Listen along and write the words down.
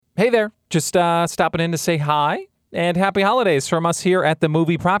Hey there, just stopping in to say hi and happy holidays from us here at the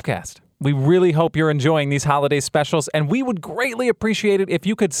Movie Propcast. We really hope you're enjoying these holiday specials, and we would greatly appreciate it if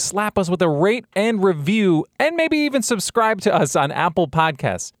you could slap us with a rate and review, and maybe even subscribe to us on Apple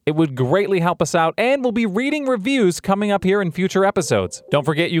Podcasts. It would greatly help us out, and we'll be reading reviews coming up here in future episodes. Don't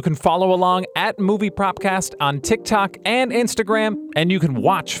forget you can follow along at Movie Propcast on TikTok and Instagram, and you can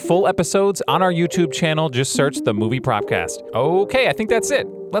watch full episodes on our YouTube channel. Just search the Movie Propcast. Okay, I think that's it.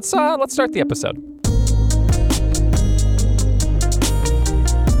 Let's start the episode.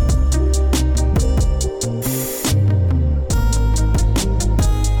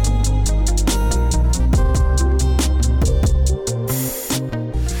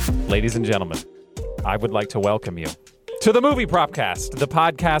 Ladies and gentlemen, I would like to welcome you to the Movie Propcast, the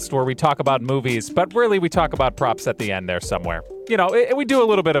podcast where we talk about movies, but really we talk about props at the end there somewhere. You know, we do a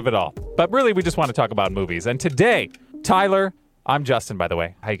little bit of it all, but really we just want to talk about movies. And today, Tyler, I'm Justin, by the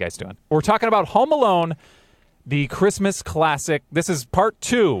way. How you guys doing? We're talking about Home Alone, the Christmas classic. This is part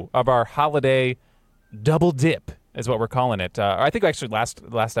 2 of our holiday double dip, is what we're calling it. I think actually last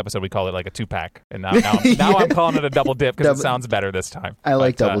episode we called it like a 2-pack, and now I'm calling it a double dip because it sounds better this time. I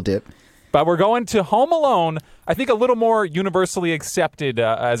like double dip. But we're going to Home Alone, I think a little more universally accepted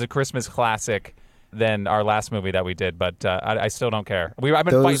as a Christmas classic than our last movie that we did, but I still don't care. I've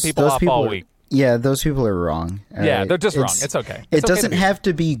been fighting people off all week. Yeah, those people are wrong. Yeah, they're just wrong. It's okay. It doesn't have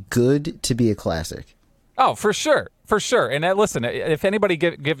to be good to be a classic. Oh, for sure. For sure. And listen, if anybody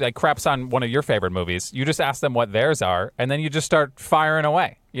craps on one of your favorite movies, you just ask them what theirs are, and then you just start firing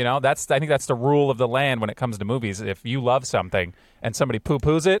away. You know, I think that's the rule of the land when it comes to movies. If you love something and somebody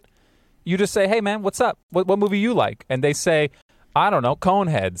poo-poos it, you just say, hey, man, what's up? What movie you like? And they say, I don't know,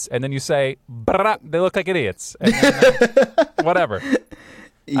 Coneheads. And then you say, they look like idiots. And then, whatever.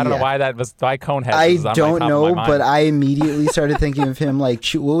 I don't know why why Coneheads was on don't my top know, of my mind. but I immediately started thinking of him like,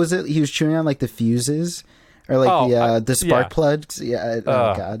 what was it? He was chewing on like the fuses or like the spark plugs. Yeah.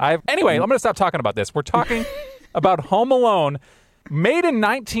 Oh, God. Anyway, I'm going to stop talking about this. We're talking about Home Alone, made in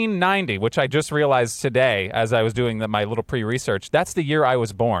 1990, which I just realized today as I was doing my little pre-research. That's the year I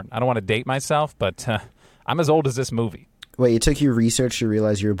was born. I don't want to date myself, but I'm as old as this movie. Wait, it took you research to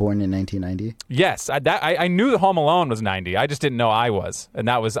realize you were born in 1990? Yes, I knew the Home Alone was 90. I just didn't know I was, and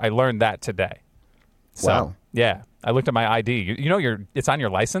I learned that today. So, wow. Yeah, I looked at my ID. You know, it's on your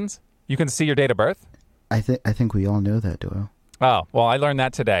license. You can see your date of birth. I think we all know that, Doyle. Oh, well, I learned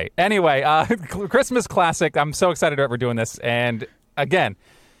that today. Anyway, Christmas classic. I'm so excited that we're doing this. And again,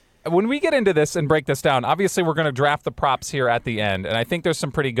 when we get into this and break this down, obviously we're going to draft the props here at the end, and I think there's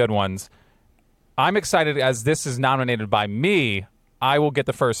some pretty good ones. I'm excited as this is nominated by me. I will get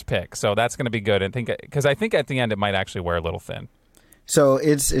the first pick, so that's going to be good. Because I think at the end it might actually wear a little thin. So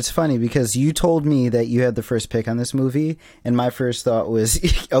it's funny because you told me that you had the first pick on this movie, and my first thought was,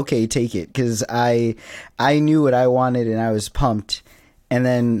 okay, take it, because I knew what I wanted and I was pumped. And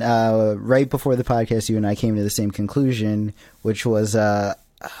then right before the podcast, you and I came to the same conclusion, which was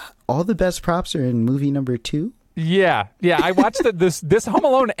all the best props are in movie number 2. Yeah. I watched this Home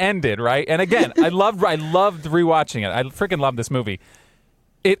Alone ended, right? And again, I loved rewatching it. I freaking love this movie.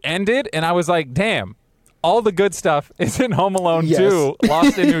 It ended, and I was like, damn, all the good stuff is in Home Alone 2,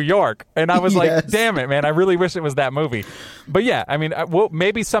 Lost in New York. And I was like, damn it, man, I really wish it was that movie. But yeah, I mean,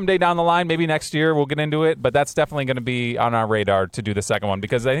 maybe someday down the line, maybe next year we'll get into it, but that's definitely going to be on our radar to do the second one,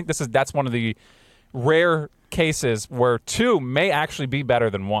 because I think that's one of the rare cases where 2 may actually be better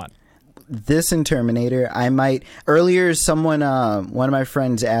than 1. This and Terminator, I might... Earlier, someone, one of my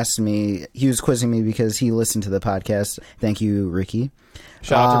friends asked me, he was quizzing me because he listened to the podcast. Thank you, Ricky.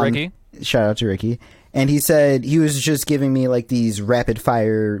 Shout out to Ricky. Shout out to Ricky. And he said he was just giving me like these rapid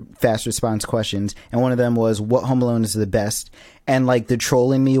fire, fast response questions. And one of them was, what Home Alone is the best? And like the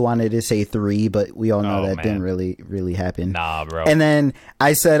troll in me wanted to say 3, but we all know didn't really happen. Nah, bro. And then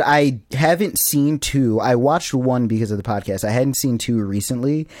I said, I haven't seen 2. I watched 1 because of the podcast. I hadn't seen 2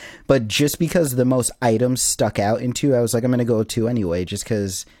 recently, but just because the most items stuck out in 2, I was like, I'm going to go 2 anyway, just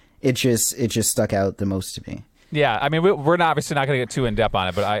because it just stuck out the most to me. Yeah, I mean, we're obviously not going to get too in-depth on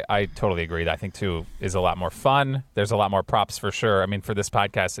it, but I totally agree. I think 2 is a lot more fun. There's a lot more props for sure. I mean, for this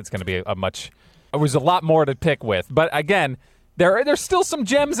podcast, it's going to be there's a lot more to pick with. But again, there's still some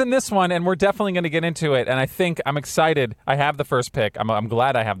gems in this one, and we're definitely going to get into it. And I think I'm excited. I have the first pick. I'm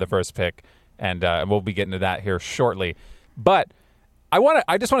glad I have the first pick, and we'll be getting to that here shortly. But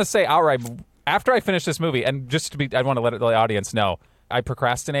I just want to say outright, after I finish this movie, and I want to let the audience know, I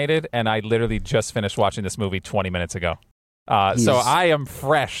procrastinated, and I literally just finished watching this movie 20 minutes ago. So I am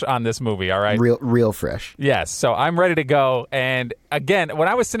fresh on this movie, all right? Real fresh. Yes, so I'm ready to go. And again, when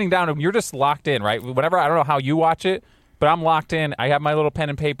I was sitting down, you're just locked in, right? Whenever, I don't know how you watch it, but I'm locked in. I have my little pen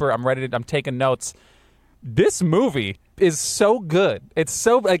and paper. I'm ready. I'm taking notes. This movie is so good. It's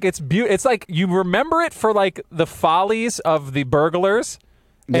so like it's beautiful. It's like you remember it for like the follies of the burglars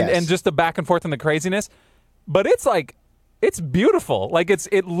and just the back and forth and the craziness. But it's like it's beautiful. Like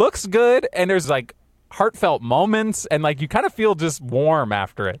it looks good, and there's like heartfelt moments, and like you kind of feel just warm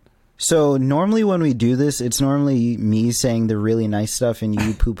after it. So normally when we do this, it's normally me saying the really nice stuff and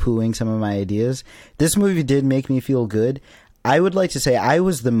you poo-pooing some of my ideas. This movie did make me feel good. I would like to say I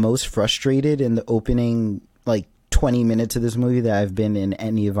was the most frustrated in the opening, like, 20 minutes of this movie that I've been in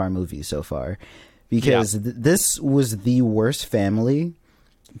any of our movies so far. Because this was the worst family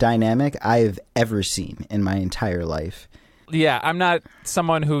dynamic I've ever seen in my entire life. Yeah, I'm not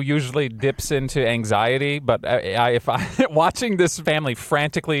someone who usually dips into anxiety, but if I watching this family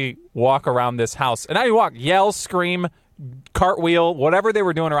frantically walk around this house, and I yell, scream, cartwheel, whatever they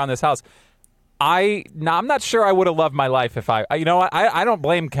were doing around this house, I'm not sure I would have loved my life if you know what? I don't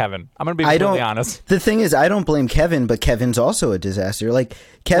blame Kevin. I'm going to be completely honest. The thing is, I don't blame Kevin, but Kevin's also a disaster. Like,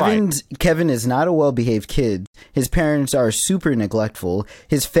 Kevin is not a well-behaved kid. His parents are super neglectful.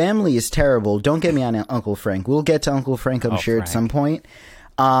 His family is terrible. Don't get me on Uncle Frank. We'll get to Uncle Frank, I'm sure, at some point.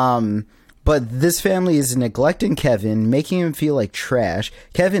 But this family is neglecting Kevin, making him feel like trash.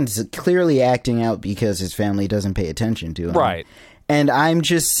 Kevin's clearly acting out because his family doesn't pay attention to him. Right. And I'm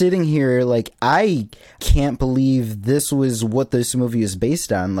just sitting here like, I can't believe this was what this movie is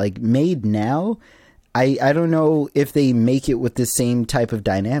based on. Like, made now, I don't know if they make it with the same type of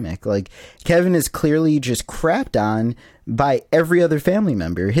dynamic. Like, Kevin is clearly just crapped on by every other family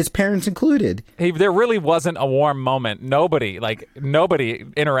member, his parents included. There really wasn't a warm moment. Nobody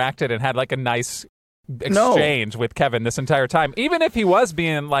interacted and had like a nice exchange with Kevin this entire time. Even if he was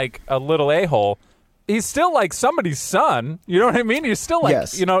being like a little a-hole, he's still like somebody's son. You know what I mean? He's still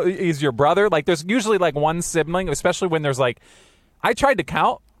like, you know, he's your brother. Like, there's usually like one sibling, especially when there's like, I tried to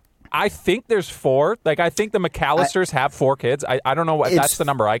count. I think there's 4. Like, I think the McAllisters have 4 kids. I don't know what that's the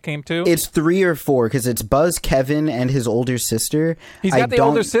number I came to. It's 3 or 4 because it's Buzz, Kevin, and his older sister. He's got the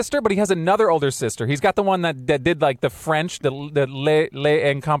older sister, but he has another older sister. He's got the one that did like the French, the les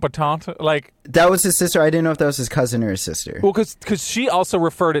incompetentes. Like, that was his sister. I didn't know if that was his cousin or his sister. Well, because she also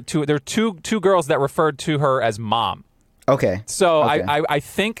referred it to. There are two girls that referred to her as mom. Okay. So okay. I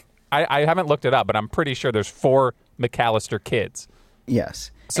think I haven't looked it up, but I'm pretty sure there's 4 McAllister kids.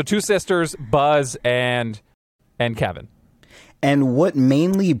 Yes. So 2 sisters, Buzz and Kevin. And what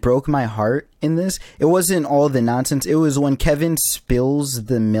mainly broke my heart in this, it wasn't all the nonsense. It was when Kevin spills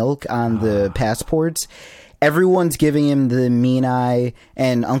the milk on the passports. Everyone's giving him the mean eye,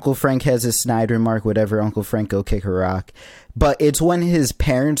 and Uncle Frank has his snide remark, whatever, Uncle Frank, go kick a rock. But it's when his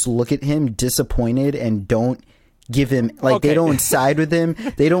parents look at him disappointed and don't give him, like, they don't side with him.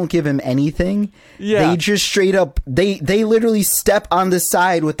 They don't give him anything. Yeah. They just straight up, they literally step on the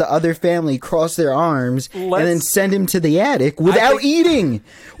side with the other family, cross their arms, and then send him to the attic without eating.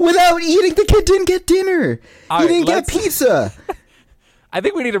 Without eating. The kid didn't get dinner. He didn't get pizza. I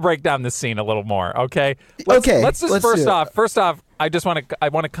think we need to break down this scene a little more, okay? Let's just first off, I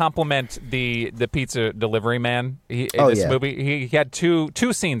want to compliment the pizza delivery man in this movie. He had two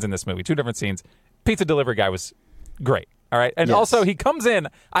scenes in this movie, 2 different scenes. Pizza delivery guy was great. All right. And also he comes in,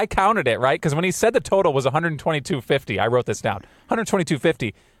 I counted it, right? Because when he said the total was $122.50, I wrote this down.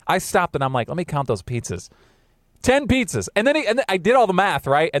 $122.50. I stopped and I'm like, let me count those pizzas. 10 pizzas. And then I did all the math,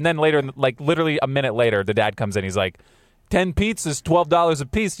 right? And then later, like literally a minute later, the dad comes in. He's like, 10 pizzas, $12 a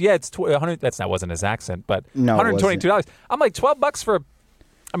piece. Yeah, it's 100. That wasn't his accent, but no, $122. I'm like, $12 for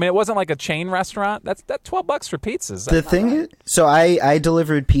I mean, it wasn't like a chain restaurant. That's $12 for pizzas. The thing is, so I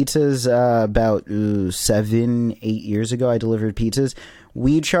delivered pizzas about 7-8 years ago. I delivered pizzas.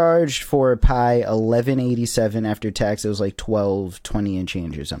 We charged for a pie $11.87 after tax. It was like $12.20 and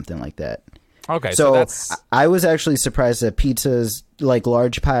change or something like that. Okay, so that's... I was actually surprised that pizzas, like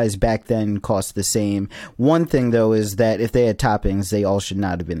large pies back then, cost the same. One thing, though, is that if they had toppings, they all should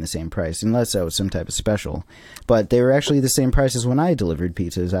not have been the same price, unless that was some type of special. But they were actually the same price as when I delivered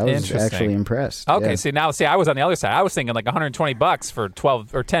pizzas. I was actually impressed. Okay, I was on the other side. I was thinking like $120 for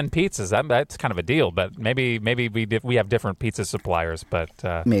 12 or 10 pizzas. That's kind of a deal, but maybe we have different pizza suppliers.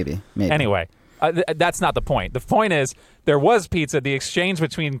 But maybe. Anyway. That's not the point. The point is there was pizza. The exchange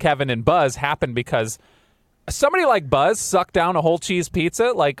between Kevin and Buzz happened because somebody like Buzz sucked down a whole cheese pizza.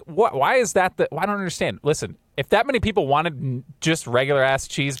 Like, what? Why is that? I don't understand. Listen, if that many people wanted just regular ass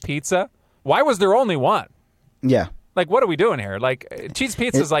cheese pizza, why was there only one? Yeah. Like, what are we doing here? Like, cheese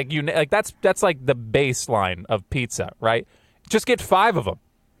pizza is like that's like the baseline of pizza, right? Just get 5 of them,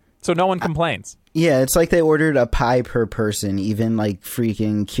 so no one complains. Yeah, it's like they ordered a pie per person. Even like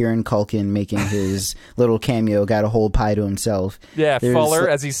freaking Kieran Culkin making his little cameo got a whole pie to himself. Yeah, Fuller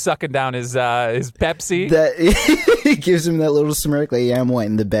as he's sucking down his Pepsi. That it gives him that little smirk, like, yeah, I'm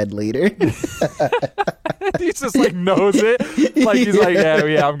wetting the bed later. He just like knows it. Like he's like,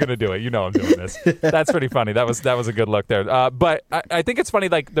 yeah, I'm gonna do it. You know, I'm doing this. That's pretty funny. That was a good look there. But I think it's funny,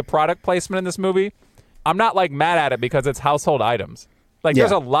 like the product placement in this movie. I'm not like mad at it because it's household items. Like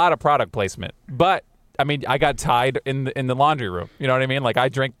there's a lot of product placement, but I mean, I got tied in the laundry room. You know what I mean? Like I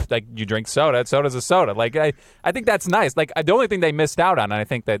drink, like you drink soda. Soda's a soda. Like I think that's nice. Like the only thing they missed out on, and I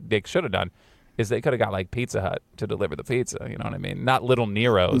think that they should have done, is they could have got like Pizza Hut to deliver the pizza. You know what I mean? Not Little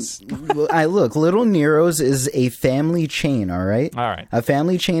Nero's. Look, Little Nero's is a family chain. All right. A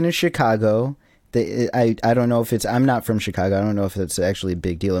family chain in Chicago. I don't know if it's. I'm not from Chicago. I don't know if it's actually a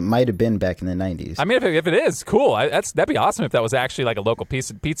big deal. It might have been back in the 90s. I mean, if it is, cool. That'd be awesome if that was actually like a local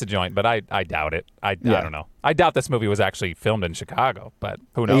pizza joint. But I doubt it. I don't know. I doubt this movie was actually filmed in Chicago. But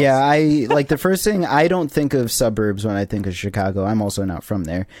who knows? Yeah, I like the first thing. I don't think of suburbs when I think of Chicago. I'm also not from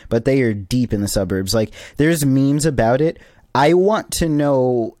there, but they are deep in the suburbs. Like there's memes about it. I want to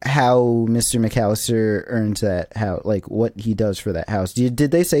know how Mr. McAllister earns that house. Like what he does for that house. Did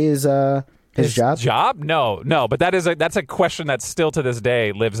they say his job? No. But that's a question that still to this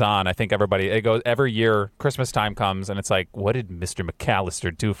day lives on. I think it goes every year. Christmas time comes and it's like, what did Mr.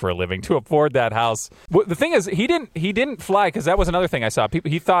 McAllister do for a living to afford that house? Well, the thing is, he didn't fly, because that was another thing I saw.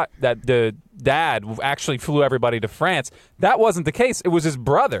 He thought that the dad actually flew everybody to France. That wasn't the case. It was his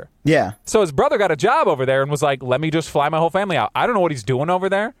brother. Yeah. So his brother got a job over there and was like, let me just fly my whole family out. I don't know what he's doing over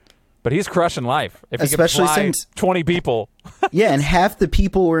there, but he's crushing life. If he especially can fly since 20 people. Yeah, and half the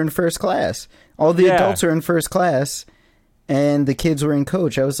people were in first class. All the adults are in first class, and the kids were in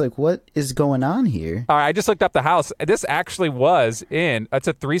coach. I was like, what is going on here? All right, I just looked up the house. This actually it's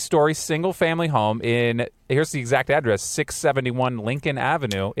a 3-story single-family home here's the exact address, 671 Lincoln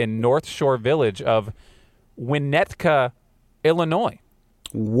Avenue in North Shore Village of Winnetka, Illinois.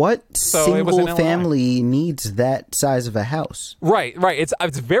 What single family needs that size of a house? Right.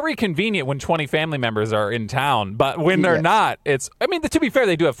 It's very convenient when 20 family members are in town, but when they're not, to be fair,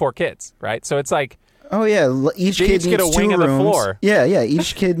 they do have 4 kids, right? So it's like, oh yeah, each kid needs get a wing 2 of the rooms. floor. Yeah,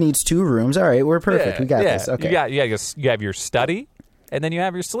 each kid needs 2 rooms. All right, we're perfect. We got this. Okay. You have your study, and then you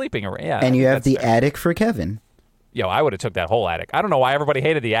have your sleeping area. Yeah, and you have the attic for Kevin. Yo, I would have took that whole attic. I don't know why everybody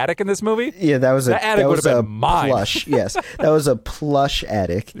hated the attic in this movie. Yeah, that attic would have been mine. Plush. Yes, that was a plush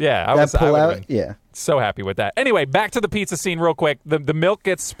attic. Yeah, I would have been so happy with that. Anyway, back to the pizza scene real quick. The milk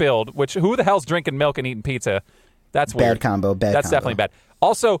gets spilled, which who the hell's drinking milk and eating pizza? That's weird. Bad combo. That's definitely bad.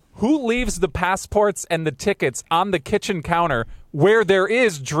 Also, who leaves the passports and the tickets on the kitchen counter where there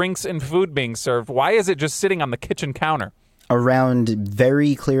is drinks and food being served? Why is it just sitting on the kitchen counter? Around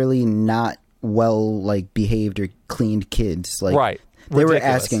very clearly not well behaved or cleaned kids. Right. They were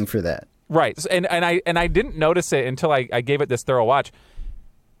asking for that. Right. And I didn't notice it until I gave it this thorough watch.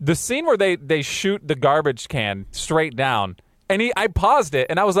 The scene where they shoot the garbage can straight down, and I paused it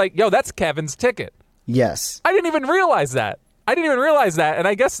and I was like, yo, that's Kevin's ticket. Yes. I didn't even realize that. And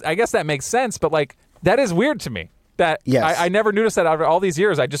I guess that makes sense, but that is weird to me. That yes. I never noticed that after all these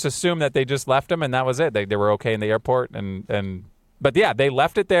years. I just assumed that they just left him and that was it. They were okay in the airport but yeah, they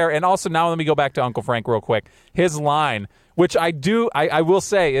left it there. And also now let me go back to Uncle Frank real quick. His line, which I will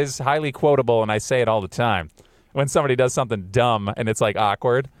say is highly quotable, and I say it all the time. When somebody does something dumb and it's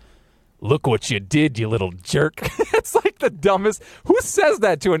awkward. Look what you did, you little jerk. It's the dumbest. Who says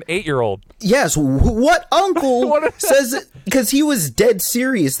that to an 8-year-old? Yes, what uncle says it? Because he was dead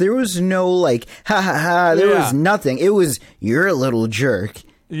serious. There was no ha ha ha. There was nothing. It was, you're a little jerk.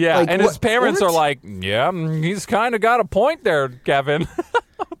 Yeah, and his parents are like, yeah, he's kind of got a point there, Kevin.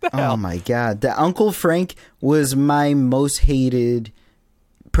 What the hell? Oh, my God. The Uncle Frank was my most hated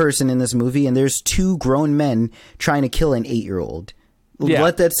person in this movie, and there's 2 grown men trying to kill an 8-year-old. Yeah.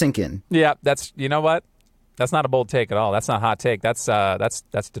 Let that sink in. Yeah, you know what? That's not a bold take at all. That's not a hot take. That's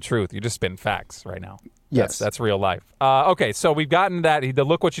the truth. You're just spitting facts right now. Yes, that's real life. Okay, so we've gotten that. The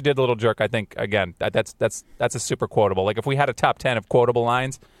look what you did, little jerk. I think again that's a super quotable. If we had a top 10 of quotable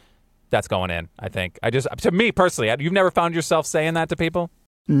lines, that's going in. I think. To me personally, you've never found yourself saying that to people?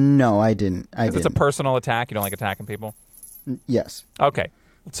 No, I didn't. It's a personal attack. You don't like attacking people? Yes. Okay.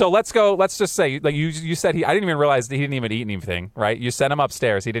 So let's go. Let's just say, you said I didn't even realize that he didn't even eat anything, right? You sent him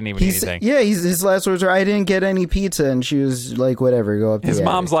upstairs. He didn't even eat anything. Yeah, his last words were, I didn't get any pizza. And she was like, whatever, go up to his the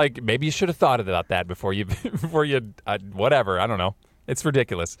mom's attic. like, maybe you should have thought about that before you, whatever. I don't know. It's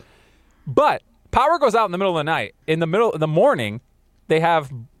ridiculous. But power goes out in the middle of the night. In the morning, they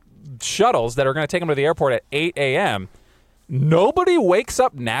have shuttles that are going to take them to the airport at 8 a.m. Nobody wakes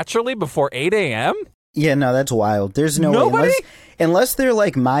up naturally before 8 a.m.? Yeah, no, that's wild. There's no Nobody? way. Unless they're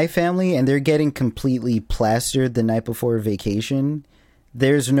like my family and they're getting completely plastered the night before vacation,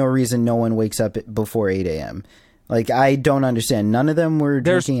 there's no reason no one wakes up before 8 a.m. Like, I don't understand. None of them were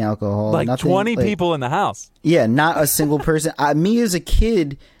drinking alcohol. Like nothing, 20 people in the house. Yeah, not a single person. Me as a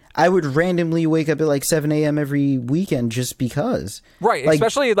kid, I would randomly wake up at like 7 a.m. every weekend just because. Right, like,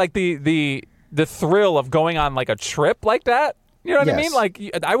 especially like the thrill of going on like a trip like that. You know what I mean? Like,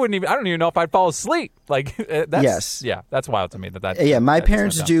 I don't even know if I'd fall asleep. Like, that's, yeah, that's wild to me. Yeah, my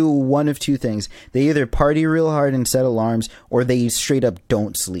parents do one of two things. They either party real hard and set alarms, or they straight up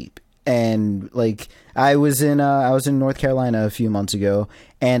don't sleep. And like, I was in North Carolina a few months ago,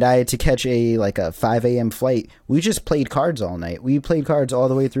 and I had to catch a 5 a.m. flight. We just played cards all night. We played cards all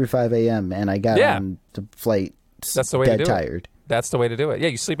the way through 5 a.m. and I got on the flight. That's the way dead to do tired. That's the way to do it. Yeah,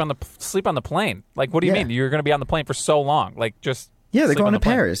 you sleep on the plane. Like, what do you mean? You're going to be on the plane for so long? Like, just they're going to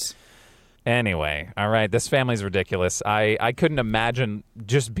Paris. Anyway, all right. This family's ridiculous. I couldn't imagine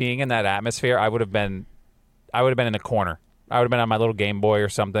just being in that atmosphere. I would have been in a corner. I would have been on my little Game Boy or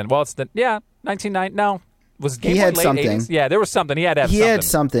something. Well, it's 1990. No, was Game Boy late something. 80s? Yeah, there was something. He had to have something. He had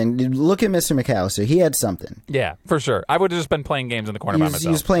something. Look at Mr. McAllister. He had something. Yeah, for sure. I would have just been playing games in the corner by myself. He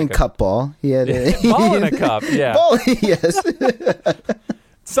was playing cup ball. He had ball in a cup. Yeah, ball. Yes.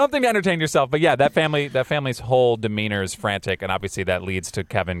 Something to entertain yourself. But yeah, that family's whole demeanor is frantic, and obviously that leads to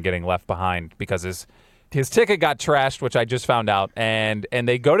Kevin getting left behind because his ticket got trashed, which I just found out, and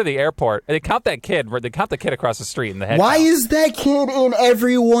they go to the airport. And they count the kid across the street in the head. Why count. is that kid in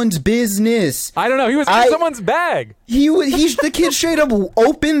everyone's business? I don't know. He was in someone's bag. The kid straight up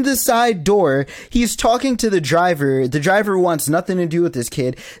opened the side door. He's talking to the driver. The driver wants nothing to do with this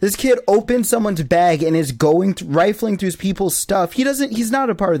kid. This kid opened someone's bag and is rifling through people's stuff. He's not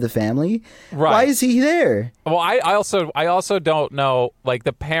a part of the family. Right. Why is he there? Well, I also don't know, like,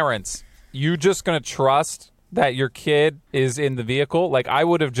 the parents. You just gonna trust that your kid is in the vehicle? Like, I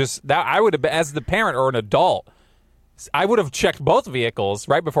would have as the parent or an adult, I would have checked both vehicles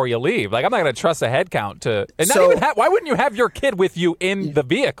right before you leave. Like, I'm not gonna trust a head count to, and not even why wouldn't you have your kid with you in the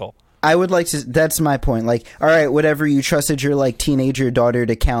vehicle? I would like to. That's my point. Like, all right, whatever, you trusted your like teenager daughter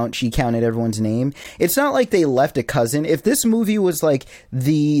to count. She counted everyone's name. It's not like they left a cousin. If this movie was like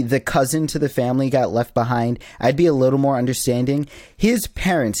the cousin to the family got left behind, I'd be a little more understanding. His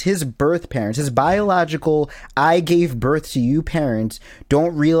parents, his birth parents, his biological I gave birth to you parents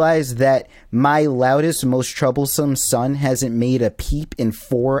don't realize that my loudest, most troublesome son hasn't made a peep in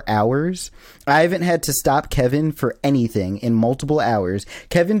 4 hours. I haven't had to stop Kevin for anything in multiple hours.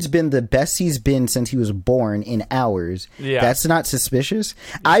 Kevin's been the best he's been since he was born in hours. Yeah. That's not suspicious.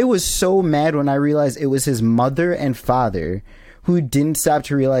 I was so mad when I realized it was his mother and father who didn't stop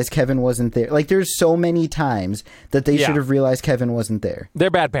to realize Kevin wasn't there. Like, there's so many times that they should have realized Kevin wasn't there.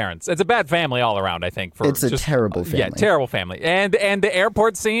 They're bad parents. It's a bad family all around, I think. It's a terrible family. Yeah, terrible family. And the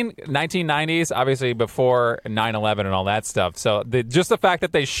airport scene, 1990s, obviously before 9/11 and all that stuff. So just the fact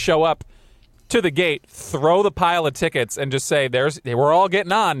that they show up to the gate, throw the pile of tickets, and just say, we're all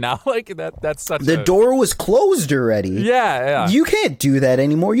getting on now. Like, that's such The door was closed already. Yeah. You can't do that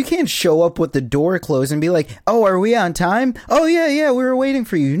anymore. You can't show up with the door closed and be like, oh, are we on time? Oh, yeah, we were waiting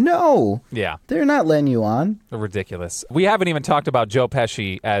for you. No. Yeah. They're not letting you on. Ridiculous. We haven't even talked about Joe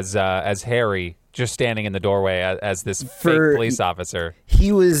Pesci as Harry, just standing in the doorway as this fake police officer.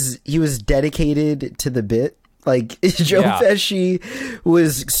 He was dedicated to the bit. Like, Joe Pesci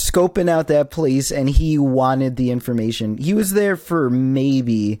was scoping out that place, and he wanted the information. He was there for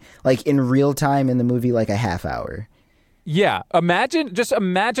maybe, like, in real time in the movie, like a half hour. Yeah. Imagine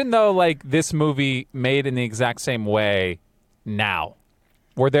though, like, this movie made in the exact same way now.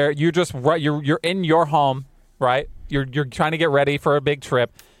 Where you're in your home, right? You're trying to get ready for a big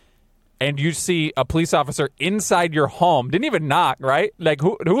trip, and you see a police officer inside your home. Didn't even knock, right? Like,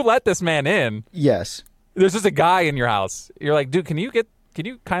 who let this man in? Yes. There's just a guy in your house. You're like, dude, can you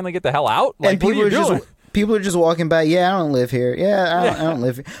kindly get the hell out? Like, and people are just walking by. Yeah, I don't live here. Yeah, I don't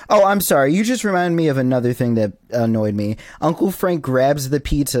live here. Oh, I'm sorry. You just reminded me of another thing that annoyed me. Uncle Frank grabs the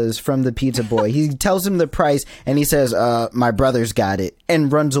pizzas from the pizza boy. He tells him the price, and he says, my brother's got it, and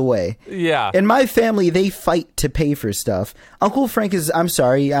runs away. Yeah. In my family, they fight to pay for stuff. Uncle Frank is, I'm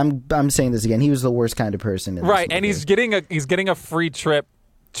sorry, I'm saying this again, he was the worst kind of person in this movie. And he's getting a free trip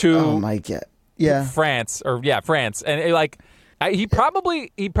to oh my God. Yeah. France. And like, He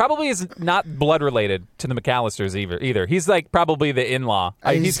probably is not blood related to the McAllisters either. He's like probably the in-law.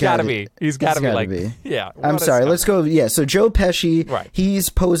 He's got to be. He's got to be like, yeah. I'm sorry. Let's go. Yeah. So Joe Pesci, right. He's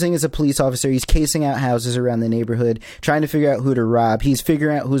posing as a police officer. He's casing out houses around the neighborhood, trying to figure out who to rob. He's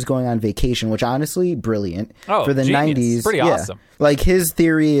figuring out who's going on vacation, which honestly, brilliant. For the genius. 90s. Pretty awesome. Like his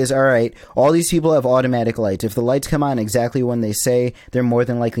theory is, all right, all these people have automatic lights. If the lights come on exactly when they say, they're more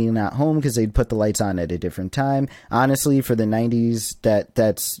than likely not home because they'd put the lights on at a different time. Honestly, for the 90s,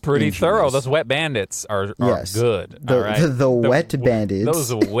 that's pretty ingenious. thorough. Those wet bandits are good. The wet bandits.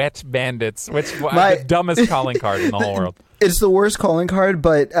 Those wet bandits, which the dumbest calling card in the whole world. It's the worst calling card,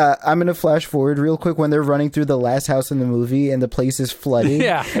 but I'm going to flash forward real quick when they're running through the last house in the movie and the place is flooding.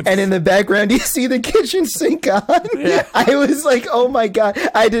 Yeah, and in the background, you see the kitchen sink on. Yeah. I was like, oh my God.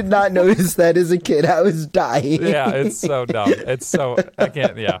 I did not notice that as a kid. I was dying. Yeah, it's so dumb. I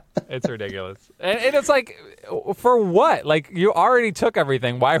can't, it's ridiculous. And it's like, for what? Like, you already took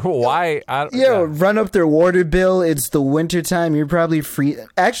everything. Why? Run up their water bill. It's the wintertime. You're probably free.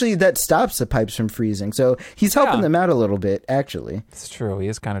 Actually, that stops the pipes from freezing. So he's helping them out a little bit. Actually, it's true. He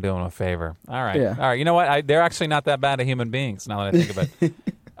is kind of doing them a favor. All right. Yeah. All right. You know what? They're actually not that bad of human beings now that I think of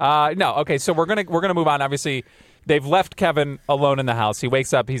it. No. Okay. So we're gonna move on. Obviously, they've left Kevin alone in the house. He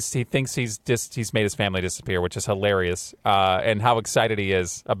wakes up. He thinks he's made his family disappear, which is hilarious. And how excited he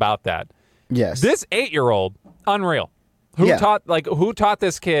is about that. Yes. This 8-year-old, unreal. Who taught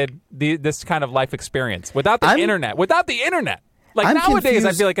this kid this kind of life experience without the internet? Without the internet, like nowadays, confused.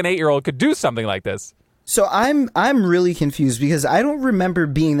 I feel like an 8-year-old could do something like this. So I'm really confused because I don't remember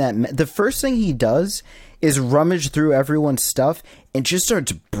being that. The first thing he does is rummage through everyone's stuff and just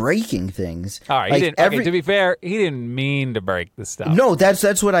starts breaking things. All right, like to be fair, he didn't mean to break the stuff. No,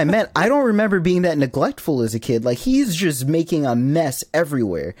 that's what I meant. I don't remember being that neglectful as a kid. Like, he's just making a mess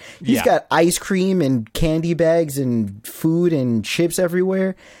everywhere. He's got ice cream and candy bags and food and chips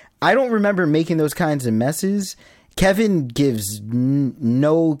everywhere. I don't remember making those kinds of messes. Kevin gives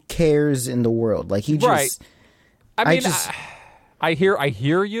no cares in the world. Like, he just... Right. I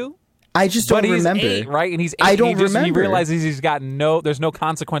hear you. I just don't remember. But he's 8, right? And he's 8. I don't remember. He realizes there's no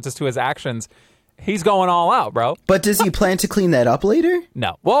consequences to his actions. He's going all out, bro. But does he plan to clean that up later?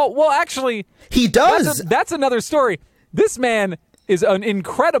 No. Well, actually... He does! That's another story. This man is an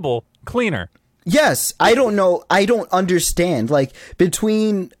incredible cleaner. Yes, I don't know. I don't understand. Like,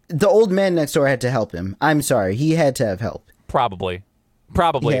 between the old man next door had to help him. I'm sorry. He had to have help. Probably.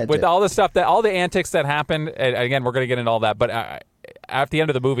 With all the stuff all the antics that happened, and again, we're going to get into all that, but at the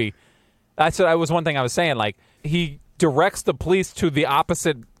end of the movie, that was one thing I was saying. Like, he directs the police to the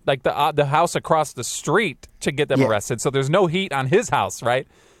opposite, like the house across the street to get them arrested. So there's no heat on his house, right?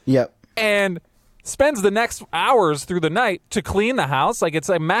 Yep. And spends the next hours through the night to clean the house. Like, it's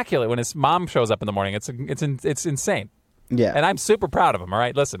immaculate when his mom shows up in the morning. It's insane. Yeah. And I'm super proud of him, all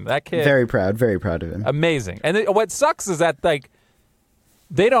right? Listen, that kid... Very proud of him. Amazing. And what sucks is that, like,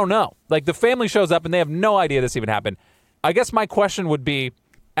 they don't know. Like, the family shows up and they have no idea this even happened. I guess my question would be,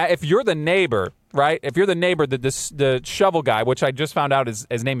 if you're the neighbor, right? If you're the neighbor, the shovel guy, which I just found out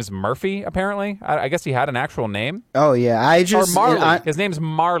his name is Murphy, apparently. I guess he had an actual name. Oh, yeah. Or Marley. His name's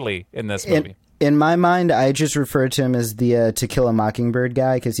Marley in this movie. In my mind, I just refer to him as the To Kill a Mockingbird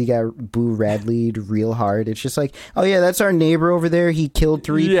guy because he got Boo Radley'd real hard. It's just like, oh yeah, that's our neighbor over there. He killed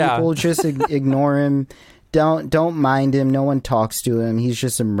 3 people. Just ignore him. Don't mind him. No one talks to him. He's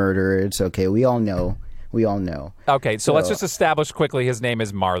just a murderer. It's okay. We all know. Okay, so let's just establish quickly his name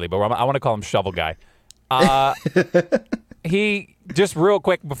is Marley, but I want to call him Shovel Guy. He, just real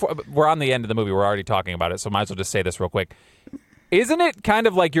quick, before we're on the end of the movie, we're already talking about it, so might as well just say this real quick. Isn't it kind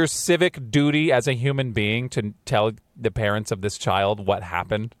of like your civic duty as a human being to tell the parents of this child what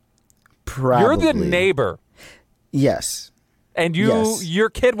happened? Probably. You're the neighbor. Yes. And your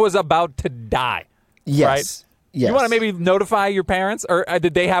kid was about to die. Yes. Right? Yes. You want to maybe notify your parents? Or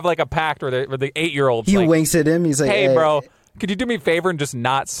did they have like a pact where the 8-year-old... He winks at him. He's like, hey, bro, could you do me a favor and just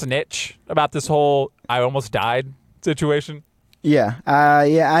not snitch about this whole I almost died situation? Yeah.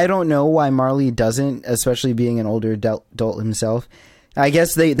 I don't know why Marley doesn't, especially being an older adult himself. I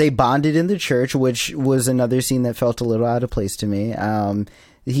guess they bonded in the church, which was another scene that felt a little out of place to me.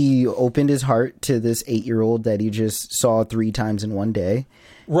 He opened his heart to this 8-year-old that he just saw 3 times in one day.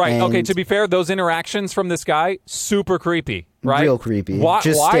 Right. Okay. To be fair, those interactions from this guy, super creepy. Right. Real creepy. Why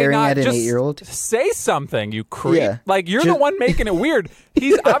staring at an 8-year-old. Say something, you creep. Yeah. Like, you're the one making it weird.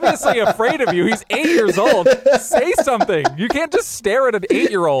 He's obviously afraid of you. He's 8 years old. Say something. You can't just stare at an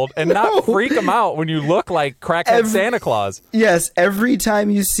 8-year-old and not freak him out when you look like crackhead Santa Claus. Yes. Every time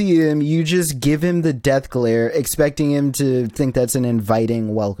you see him, you just give him the death glare, expecting him to think that's an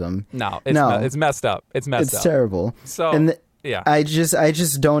inviting welcome. No. It's messed up. It's messed up. It's terrible. So... Yeah. I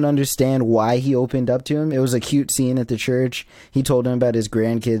just don't understand why he opened up to him. It was a cute scene at the church. He told him about his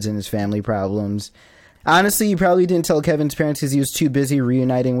grandkids and his family problems. Honestly, he probably didn't tell Kevin's parents because he was too busy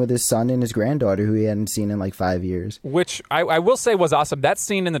reuniting with his son and his granddaughter, who he hadn't seen in like 5 years. Which I will say was awesome. That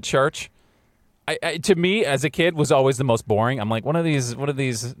scene in the church, to me as a kid, was always the most boring. I'm like, what are these,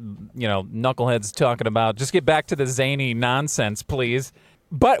 knuckleheads talking about? Just get back to the zany nonsense, please.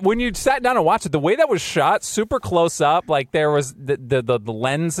 But when you sat down and watched it, the way that was shot, super close up, like there was the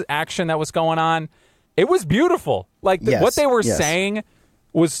lens action that was going on, it was beautiful. Like what they were saying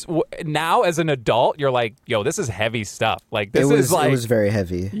was, now as an adult, you're like, yo, this is heavy stuff. Like this is like, it was very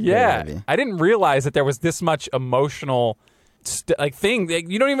heavy. Yeah, very heavy. I didn't realize that there was this much emotional thing.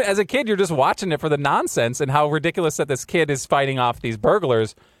 You don't even, as a kid, you're just watching it for the nonsense and how ridiculous that this kid is fighting off these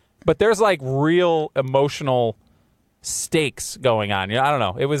burglars. But there's like real emotional stakes going on. I don't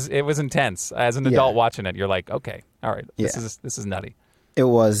know. It was intense. As an adult watching it, you're like, okay, all right, this is nutty. It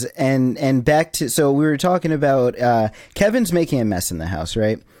was. And back to, so we were talking about Kevin's making a mess in the house,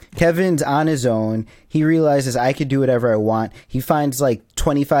 right? Kevin's on his own. He realizes I could do whatever I want. He finds like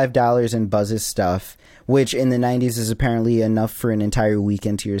 $25 in Buzz's stuff, which in the 90s is apparently enough for an entire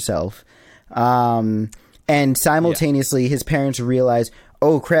weekend to yourself. And simultaneously, his parents realize,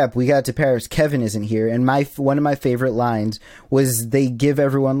 oh crap, we got to Paris, Kevin isn't here. And one of my favorite lines was they give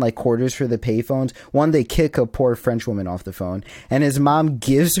everyone like quarters for the payphones. One, they kick a poor French woman off the phone, and his mom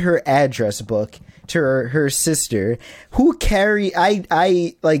gives her address book to her sister, who she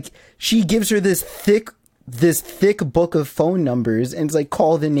gives her this thick book of phone numbers and it's like,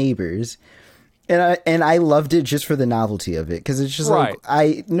 call the neighbors. And I loved it just for the novelty of it, because it's just like,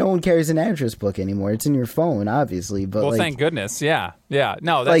 no one carries an address book anymore. It's in your phone, obviously. But well, thank goodness. Yeah.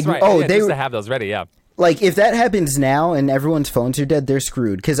 No, that's right. Oh, they used to have those ready. Yeah. Like if that happens now and everyone's phones are dead, they're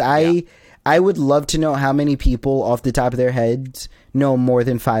screwed. Because I would love to know how many people off the top of their heads know more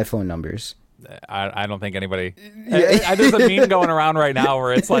than 5 phone numbers. I don't think anybody. There's a meme going around right now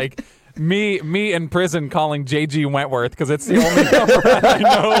where it's like, me in prison calling J.G. Wentworth because it's the only number I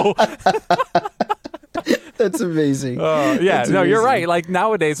know. That's amazing. That's amazing. You're right. Like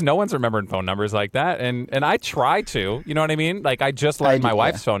nowadays, no one's remembering phone numbers like that, and I try to. You know what I mean? Like I just learned my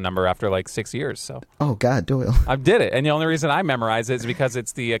wife's phone number after like 6 years. So. Oh God, Doyle. I did it, and the only reason I memorize it is because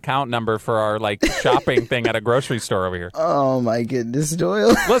it's the account number for our like shopping thing at a grocery store over here. Oh my goodness,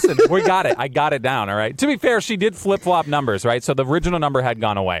 Doyle. Listen, we got it. I got it down. All right. To be fair, she did flip flop numbers, right? So the original number had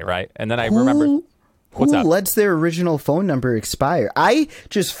gone away, right? And then I remembered. Who lets their original phone number expire? I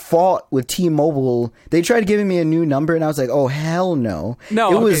just fought with T-Mobile. They tried giving me a new number, and I was like, "Oh hell no!"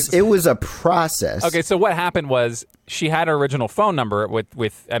 No, it was a process. Okay, so what happened was she had her original phone number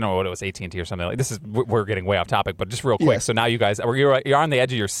with I don't know what it was, AT&T or something like. This is we're getting way off topic, but just real quick. So now you guys you're on the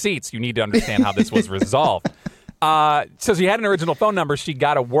edge of your seats. You need to understand how this was resolved. So she had an original phone number. She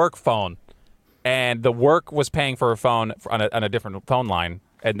got a work phone, and the work was paying for her phone on a different phone line,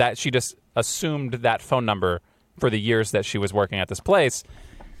 and that she just assumed that phone number for the years that she was working at this place.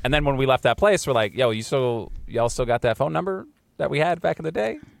 And then when we left that place, we're like, yo, y'all still got that phone number that we had back in the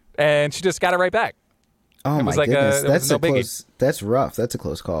day? And she just got it right back. Oh my goodness. That's rough. That's a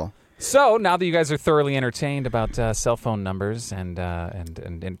close call. So now that you guys are thoroughly entertained about cell phone numbers and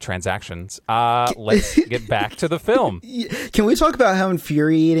transactions, let's get back to the film. Can we talk about how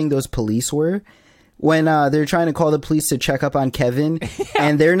infuriating those police were? When they're trying to call the police to check up on Kevin,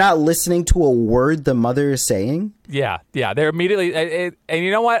 and they're not listening to a word the mother is saying. Yeah, they're immediately. And you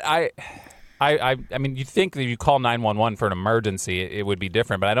know what? I mean, you'd think that if you call 911 for an emergency, it would be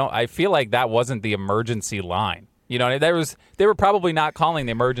different. But I feel like that wasn't the emergency line. You know, they were probably not calling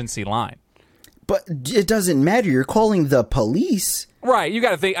the emergency line. But it doesn't matter. You're calling the police, right? You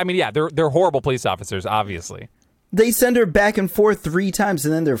got to think. I mean, they're horrible police officers, obviously. They send her back and forth 3 times,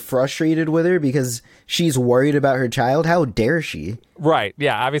 and then they're frustrated with her because she's worried about her child. How dare she? Right.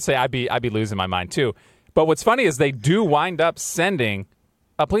 Yeah. Obviously, I'd be losing my mind too. But what's funny is they do wind up sending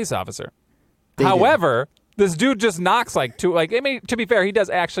a police officer. However, this dude just knocks I mean, to be fair, he does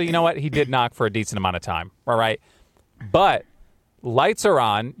actually. You know what? He did knock for a decent amount of time. All right. But lights are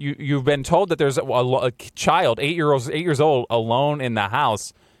on. You've been told that there's a child, 8 years old, alone in the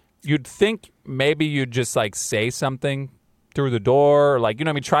house. You'd think maybe you'd just like say something through the door, or like, you know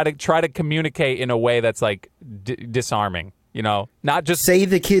what I mean, try to communicate in a way that's like disarming, you know, not just say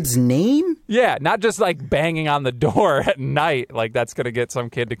the kid's name. Yeah, not just like banging on the door at night, like that's gonna get some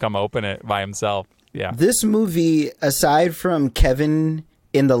kid to come open it by himself. Yeah, this movie, aside from Kevin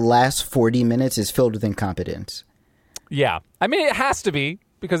in the last 40 minutes, is filled with incompetence. Yeah, I mean it has to be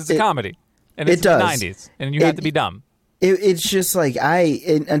because it's a comedy and it's the 90s, and you have to be dumb. It's just like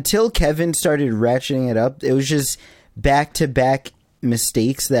until Kevin started ratcheting it up, it was just back-to-back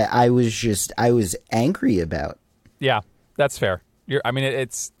mistakes that I was angry about. Yeah, that's fair.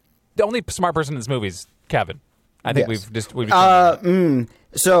 It's the only smart person in this movie is Kevin. I think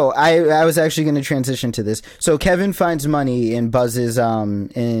So I was actually going to transition to this. So Kevin finds money in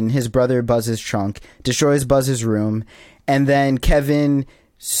his brother Buzz's trunk, destroys Buzz's room, and then Kevin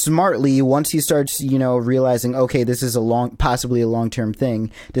smartly, once he starts, realizing, okay, this is possibly a long-term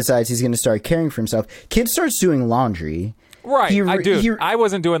thing, decides he's going to start caring for himself. Kid starts doing laundry. Right, I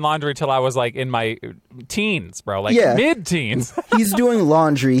wasn't doing laundry till I was like in my teens, bro, mid-teens. He's doing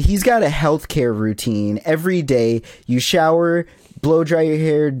laundry. He's got a healthcare routine. Every day, you shower, blow dry your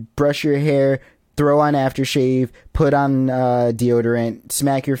hair, brush your hair, throw on aftershave, put on deodorant,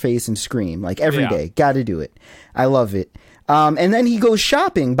 smack your face, and scream. Like every day. Got to do it. I love it. And then he goes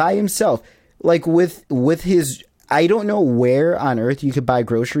shopping by himself, like with his. I don't know where on earth you could buy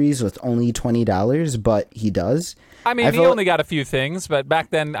groceries with only $20, but he does. I mean, he only got a few things, but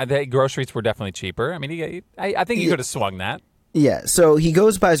back then, I think groceries were definitely cheaper. I mean, I think he could have swung that. Yeah, so he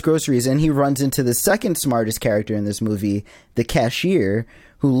goes buys groceries, and he runs into the second smartest character in this movie, the cashier,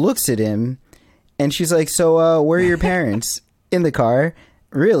 who looks at him, and she's like, so, where are your parents? In the car.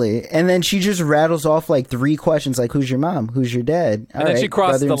 Really? And then she just rattles off like 3 questions, like, who's your mom? Who's your dad? And then she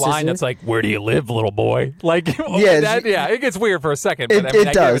crosses the line that's like, where do you live, little boy? Like, it gets weird for a second, but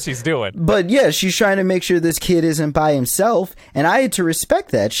I get what she's doing. But yeah, she's trying to make sure this kid isn't by himself, and I had to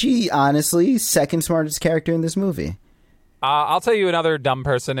respect that. She, honestly, second smartest character in this movie. I'll tell you another dumb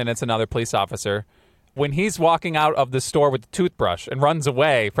person, and it's another police officer. When he's walking out of the store with the toothbrush and runs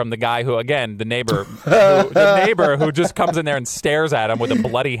away from the guy who, again, the neighbor who just comes in there and stares at him with a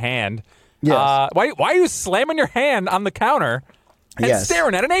bloody hand. Yes. Why are you slamming your hand on the counter and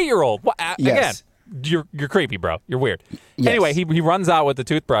staring at an 8-year-old? Yes. Again, you're creepy, bro. You're weird. Yes. Anyway, he runs out with the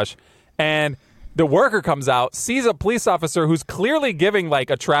toothbrush, and the worker comes out, sees a police officer who's clearly giving like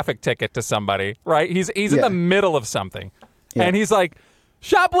a traffic ticket to somebody. Right? He's in the middle of something, and he's like,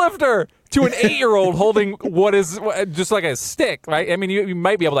 shoplifter, to an 8-year-old holding what is just like a stick, right? I mean, you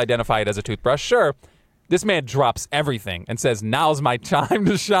might be able to identify it as a toothbrush, sure. This man drops everything and says, now's my time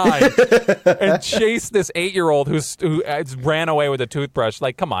to shine, and chase this 8-year-old who ran away with a toothbrush.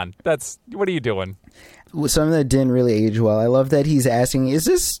 Like, come on, what are you doing? Something that didn't really age well. I love that he's asking, is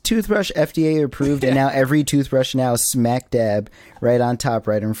this toothbrush FDA approved? And now every toothbrush now smack dab right on top,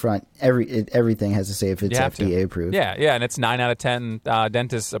 right in front. Everything has to say if it's FDA approved. Yeah, and it's 9 out of 10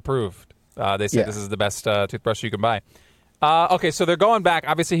 dentists approved. They say this is the best toothbrush you can buy. Okay, so they're going back.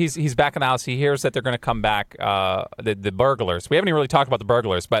 Obviously, he's back in the house. He hears that they're going to come back, the burglars. We haven't even really talked about the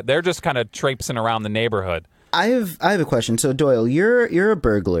burglars, but they're just kind of traipsing around the neighborhood. I have a question. So Doyle, you're a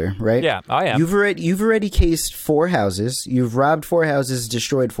burglar, right? Yeah, I am. You've already cased 4 houses. You've robbed 4 houses,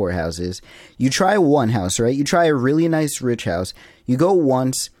 destroyed 4 houses. You try one house, right? You try a really nice rich house. You go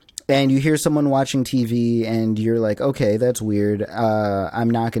once, and you hear someone watching TV, and you're like, okay, that's weird. I'm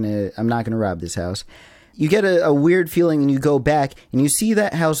not gonna rob this house. You get a weird feeling, and you go back, and you see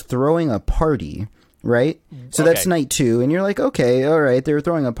that house throwing a party. Right? So that's night 2, and you're like, okay, all right, they're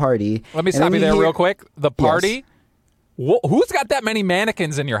throwing a party. Let me stop you there real quick. The party? Yes. Who's got that many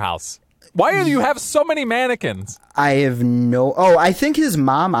mannequins in your house? Why do you have so many mannequins? I have I think his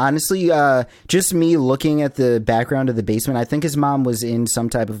mom, honestly, just me looking at the background of the basement, I think his mom was in some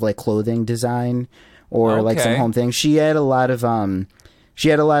type of like clothing design or like some home thing. She had a lot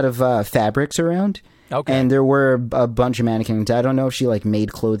of fabrics around. Okay. And there were a bunch of mannequins. I don't know if she like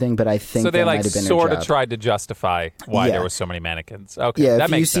made clothing, but I think so. They like might have been sort her of job. Tried to justify why there were so many mannequins. Okay, yeah. That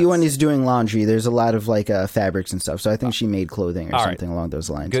if you see sense. when he's doing laundry, there's a lot of like fabrics and stuff. So I think she made clothing or something along those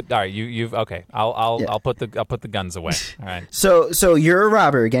lines. Good. All right. You've okay. I'll put the guns away. All right. So you're a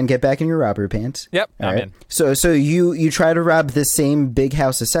robber again. Get back in your robber pants. Yep. All I'm right. in. So you try to rob the same big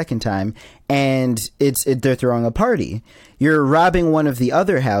house a second time, and they're throwing a party. You're robbing one of the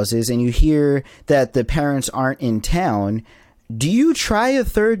other houses, and you hear that the parents aren't in town. Do you try a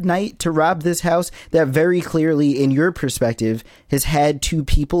third night to rob this house that very clearly, in your perspective, has had 2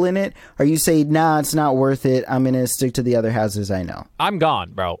 people in it? Or you say, nah, it's not worth it. I'm going to stick to the other houses I know. I'm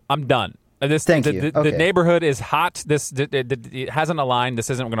gone, bro. I'm done. Thank you. The neighborhood is hot. It hasn't aligned. This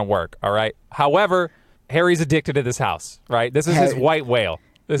isn't going to work, all right? However, Harry's addicted to this house, right? This is his white whale.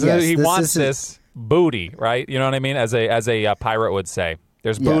 He wants this booty, right? You know what I mean? As a pirate would say,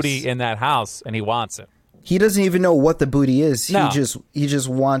 there's booty in that house, and he wants it. He doesn't even know what the booty is. No. He just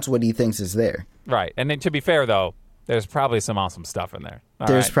wants what he thinks is there. Right. And then, to be fair, though, there's probably some awesome stuff in there.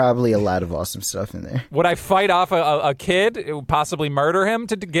 There's probably a lot of awesome stuff in there. Would I fight off a kid, possibly murder him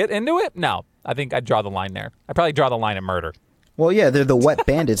to get into it? No. I think I'd draw the line there. I'd probably draw the line at murder. Well, yeah, they're the wet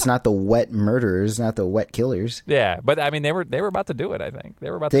bandits, not the wet murderers, not the wet killers. Yeah, but I mean, they were about to do it. I think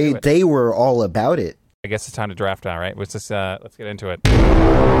they were about to do it. They were all about it. I guess it's time to draft now, right? Let's get into it.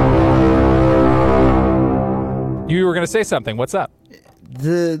 You were going to say something. What's up?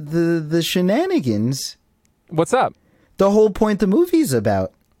 The shenanigans. What's up? The whole point the movie's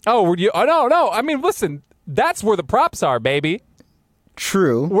about. Oh, were you? Oh, no. I mean, listen, that's where the props are, baby.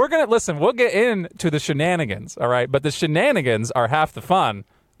 True. We'll get into the shenanigans, all right? But the shenanigans are half the fun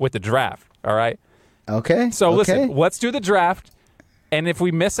with the draft, all right? Okay. So listen, let's do the draft. And if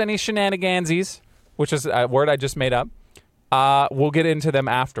we miss any shenanigansies, which is a word I just made up, we'll get into them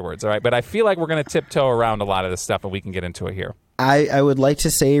afterwards, all right? But I feel like we're going to tiptoe around a lot of this stuff, and we can get into it here. I would like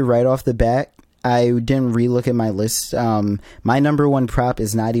to say right off the bat, I didn't relook at my list. My number one prop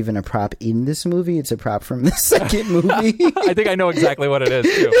is not even a prop in this movie. It's a prop from the second movie. I think I know exactly what it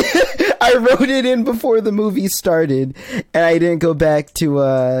is, too. I wrote it in before the movie started, and I didn't go back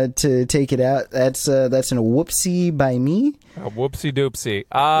to take it out. That's a whoopsie by me. A whoopsie doopsie.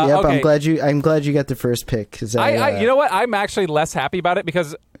 Yep, okay. I'm glad you got the first pick. Cause I you know what? I'm actually less happy about it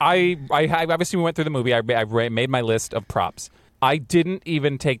because I obviously we went through the movie. I made my list of props. I didn't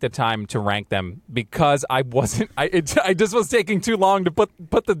even take the time to rank them because I wasn't. I just was taking too long to put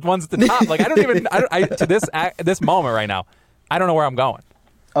the ones at the top. Like to this moment right now, I don't know where I'm going.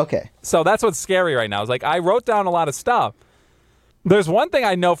 Okay. So that's what's scary right now. Is like I wrote down a lot of stuff. There's one thing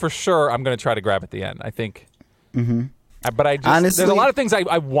I know for sure I'm going to try to grab at the end. I think. Mm-hmm. But honestly, there's a lot of things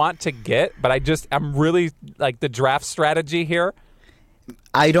I want to get, but I'm really like the draft strategy here.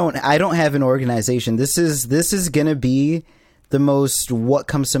 I don't have an organization. This is gonna be the most what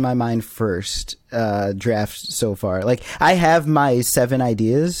comes to my mind first draft so far. Like I have my 7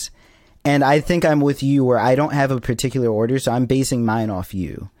 ideas, and I think I'm with you where I don't have a particular order, so I'm basing mine off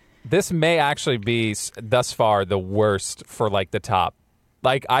you. This may actually be thus far the worst for like the top.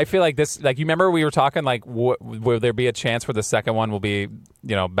 Like I feel like this. Like you remember we were talking like will there be a chance where the second one will be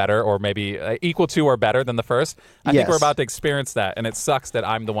better or maybe equal to or better than the first? I think we're about to experience that, and it sucks that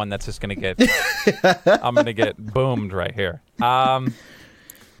I'm the one that's just gonna get I'm gonna get boomed right here.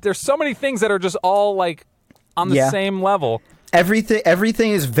 There's so many things that are just all like on the same level. Everything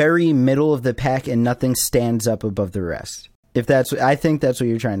is very middle of the pack, and nothing stands up above the rest. I think that's what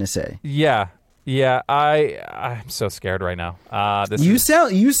you're trying to say. Yeah, I'm so scared right now. You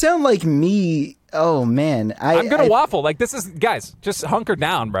sound like me. Oh man, I'm gonna waffle. Like this is guys, just hunker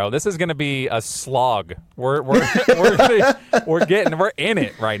down, bro. This is gonna be a slog. We're in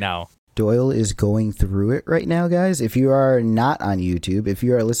it right now. Doyle is going through it right now, guys. If you are not on YouTube, if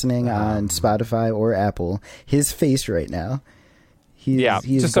you are listening on Spotify or Apple, his face right now. He's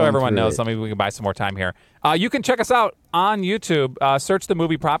just so everyone knows, so maybe we can buy some more time here. You can check us out on YouTube. Search the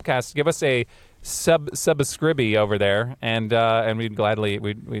movie Propcast. Give us a subscribe over there, and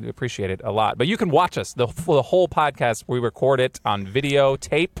we'd appreciate it a lot. But you can watch us the whole podcast. We record it on video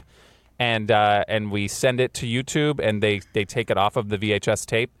tape, and we send it to YouTube, and they take it off of the VHS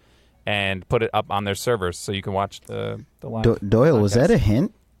tape and put it up on their servers, so you can watch the live. Doyle, podcast. Was that a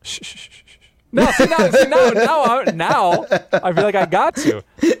hint? Shh. No, now I feel like I got to.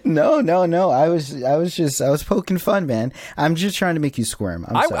 No. I was poking fun, man. I'm just trying to make you squirm.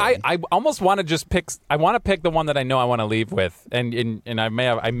 I'm sorry. I almost want to just pick. I want to pick the one that I know I want to leave with, and I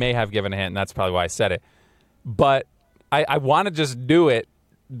may have given a hint, and that's probably why I said it. But I want to just do it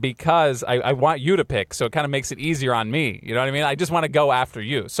because I want you to pick, so it kind of makes it easier on me. You know what I mean? I just want to go after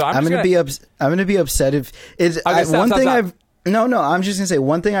you. So I'm gonna be upset if it's one thing I've. No, I'm just going to say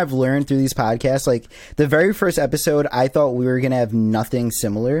one thing I've learned through these podcasts, like the very first episode, I thought we were going to have nothing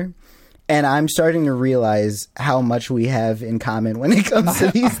similar. And I'm starting to realize how much we have in common when it comes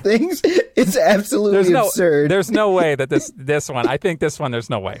to these things. It's absolutely absurd. There's no way that this one, I think this one, there's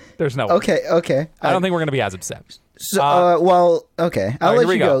no way. There's no way. Okay. I don't think we're going to be as upset. So, okay. I'll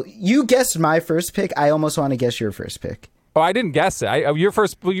let you go. You guessed my first pick. I almost want to guess your first pick. Oh, I didn't guess it. Your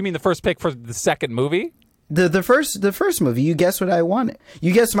first, you mean the first pick for the second movie? The first movie, you guessed what I wanted.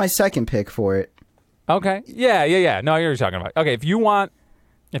 You guessed my second pick for it. Okay. Yeah. No, I know what you're talking about. Okay, if you want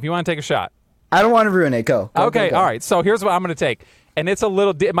to take a shot. I don't want to ruin it. Go. Okay, go. All right. So here's what I'm going to take. And it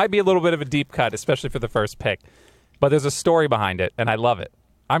might be a little bit of a deep cut, especially for the first pick. But there's a story behind it, and I love it.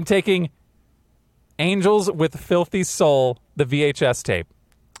 I'm taking Angels with Filthy Soul, the VHS tape.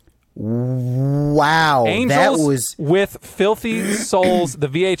 Wow. Angels with Filthy Souls, the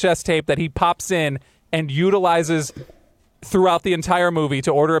VHS tape that he pops in and utilizes throughout the entire movie to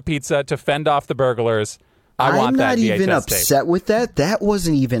order a pizza to fend off the burglars. I'm not even VHS upset tape. with that. That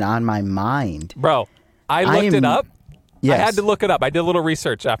wasn't even on my mind. Bro, I looked it up. Yes. I had to look it up. I did a little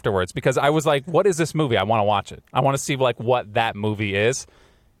research afterwards because I was like, what is this movie? I want to watch it. I want to see like what that movie is.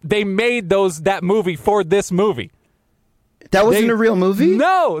 They made that movie for this movie. That wasn't a real movie?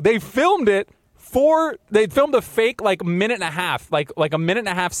 No, they filmed it they filmed a fake like minute and a half, like a minute and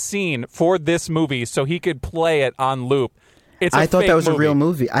a half scene for this movie so he could play it on loop. I thought that was movie. a real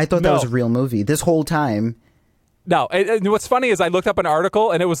movie. I thought that was a real movie this whole time. No, and what's funny is I looked up an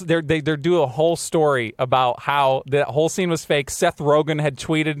article and it was they do a whole story about how the whole scene was fake. Seth Rogen had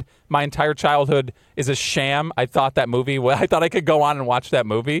tweeted, "My entire childhood is a sham." I thought I thought I could go on and watch that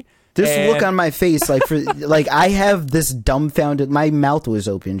movie. This look on my face, I have this dumbfounded. My mouth was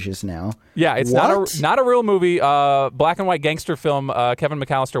open just now. Yeah, it's not a real movie. Black and white gangster film. Kevin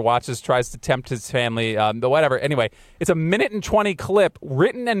McAllister watches, tries to tempt his family. Whatever. Anyway, it's a 1:20 clip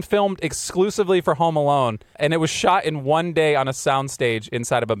written and filmed exclusively for Home Alone, and it was shot in one day on a soundstage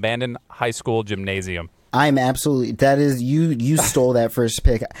inside of abandoned high school gymnasium. I'm absolutely. That is you stole that first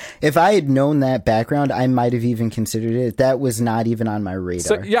pick. If I had known that background, I might have even considered it. That was not even on my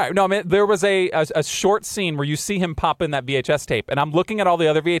radar. So, there was a short scene where you see him pop in that VHS tape, and I'm looking at all the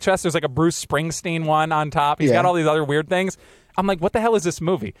other VHS. There's like a Bruce Springsteen one on top. He's got all these other weird things. I'm like, what the hell is this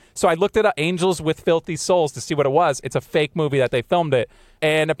movie? So I looked at Angels with Filthy Souls to see what it was. It's a fake movie that they filmed it.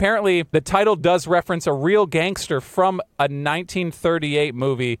 And apparently the title does reference a real gangster from a 1938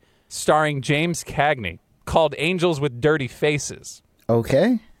 movie starring James Cagney called Angels with Dirty Faces.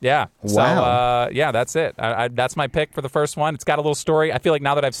 Okay. Yeah. Wow. So, that's it. That's my pick for the first one. It's got a little story. I feel like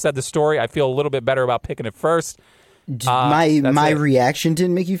now that I've said the story, I feel a little bit better about picking it first. My reaction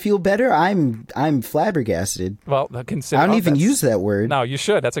didn't make you feel better. I'm flabbergasted. Well, I don't even use that word. No, you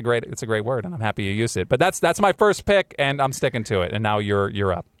should. It's a great word, and I'm happy you used it. But that's my first pick, and I'm sticking to it. And now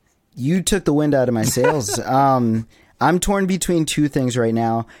you're up. You took the wind out of my sails. I'm torn between two things right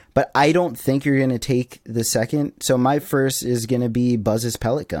now, but I don't think you're going to take the second. So my first is going to be Buzz's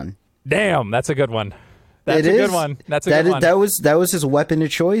pellet gun. Damn, that's a good one. That's a good one. That was his weapon of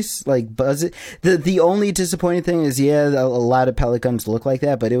choice. Like Buzz. The only disappointing thing is, a lot of pellet guns look like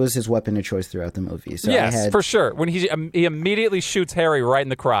that, but it was his weapon of choice throughout the movie. So yes, for sure. When he immediately shoots Harry right in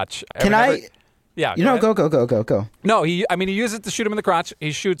the crotch. Yeah. Go. No, he uses it to shoot him in the crotch.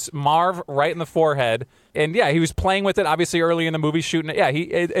 He shoots Marv right in the forehead. And he was playing with it obviously early in the movie shooting it. Yeah,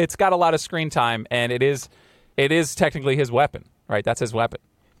 it's got a lot of screen time, and it is technically his weapon, right? That's his weapon.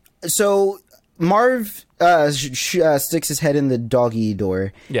 So Marv sticks his head in the doggy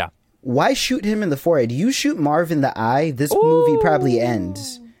door. Yeah. Why shoot him in the forehead? You shoot Marv in the eye, this movie probably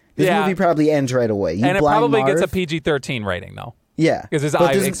ends. This movie probably ends right away. And it probably gets a PG-13 rating, though. Yeah. Because his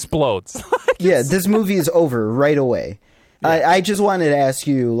eye explodes. Yeah, this movie is over right away. Yeah. I just wanted to ask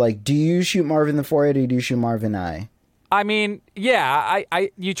you, do you shoot Marv in the forehead or do you shoot Marv in the eye? I mean, you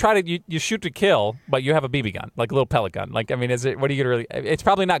try to you shoot to kill, but you have a BB gun, like a little pellet gun. What are you gonna really? It's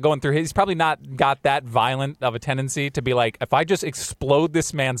probably not going through. He's probably not got that violent of a tendency to be like, if I just explode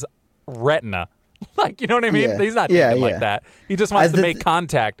this man's retina, you know what I mean? Yeah. He's not thinking like that. He just wants to make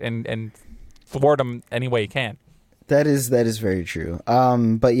contact and thwart him any way he can. That is very true.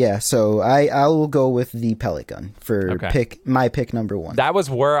 But yeah, so I will go with the pellet gun for my pick number one. That was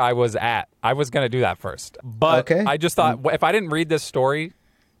where I was at. I was going to do that first, but I just thought if I didn't read this story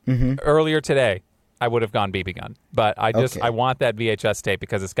earlier today, I would have gone BB gun. But I want that VHS tape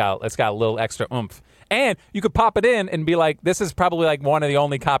because it's got a little extra oomph, and you could pop it in and be like, this is probably like one of the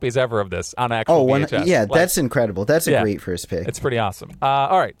only copies ever of this on actual VHS. Yeah, that's incredible. That's a great first pick. It's pretty awesome.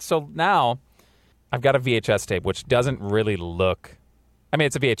 All right, so now I've got a VHS tape, which doesn't really look. I mean,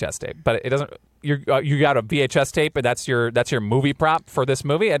 it's a VHS tape, but it doesn't. You got a VHS tape, and that's your movie prop for this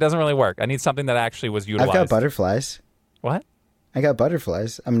movie. It doesn't really work. I need something that actually was utilized. I've got butterflies. What? I got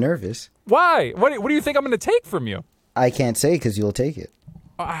butterflies. I'm nervous. Why? What do you think I'm going to take from you? I can't say because you'll take it.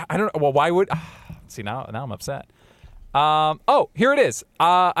 I don't know. Well, why would? See, now I'm upset. Here it is.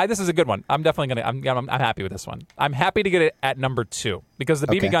 This is a good one. I'm definitely I'm happy with this one. I'm happy to get it at number 2 because the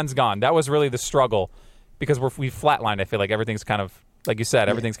BB gun's gone. That was really the struggle because we flatlined. I feel like everything's kind of, like you said,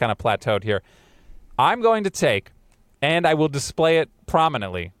 everything's kind of plateaued here. I'm going to take, and I will display it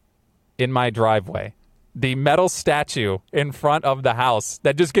prominently in my driveway, the metal statue in front of the house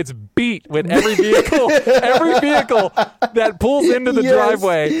that just gets beat with every vehicle that pulls into the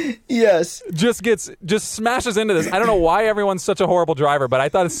driveway. Yes. Just smashes into this. I don't know why everyone's such a horrible driver, but I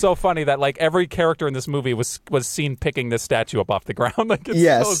thought it's so funny that every character in this movie was seen picking this statue up off the ground.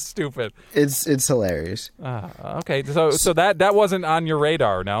 It's so stupid. It's hilarious. Okay, so that wasn't on your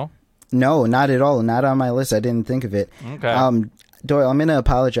radar, no? No, not at all. Not on my list. I didn't think of it. Okay. Doyle, I'm going to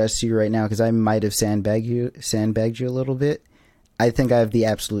apologize to you right now because I might have sandbagged you a little bit. I think I have the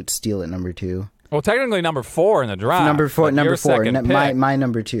absolute steal at number 2. Well, technically number 4 in the draft. Number four. but Number your 4. second My pick. my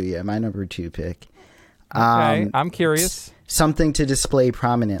number 2. Yeah, my number 2 pick. Okay, I'm curious. Something to display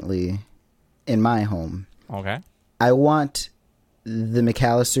prominently in my home. Okay. I want the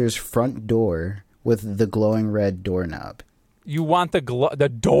McAllister's front door with the glowing red doorknob. You want the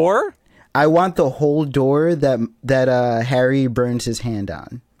door? I want the whole door that Harry burns his hand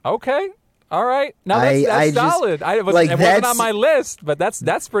on. Okay. All right. Now that's I just- solid. It like, wasn't that's- on my list, but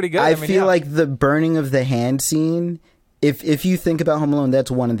that's pretty good. I mean, feel yeah. like the burning of the hand scene, if you think about Home Alone,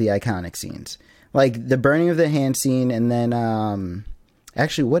 that's one of the iconic scenes. Like the burning of the hand scene, and then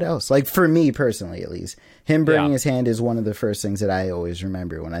actually, what else? Like for me personally, at least, him burning his hand is one of the first things that I always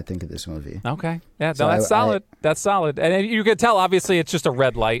remember when I think of this movie. Okay. Yeah, So no, that's solid. That's solid. And you could tell, obviously, it's just a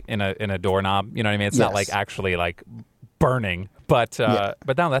red light in a doorknob. You know what I mean? It's not Yes. like actually like burning. But no,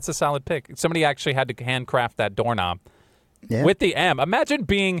 that's a solid pick. Somebody actually had to handcraft that doorknob with the M. Imagine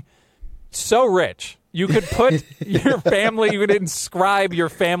being so rich. You could put your family, you could inscribe your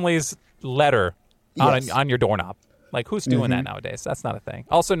family's letter on your doorknob. Like, who's doing that nowadays? That's not a thing.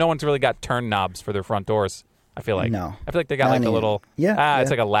 Also, no one's really got turn knobs for their front doors. I feel like. No. I feel like they got like a little. It's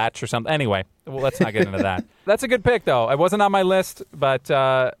like a latch or something. Anyway, well, let's not get into that. That's a good pick, though. It wasn't on my list, but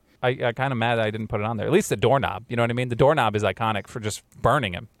I kind of mad that I didn't put it on there. At least the doorknob. You know what I mean? The doorknob is iconic for just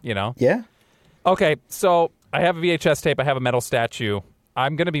burning him. You know? Yeah. Okay, so I have a VHS tape. I have a metal statue.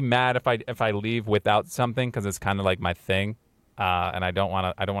 I'm gonna be mad if I leave without something because it's kind of like my thing, and I don't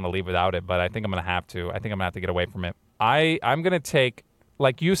want to leave without it. But I think I'm gonna have to. I think I'm gonna have to get away from it. I'm gonna take,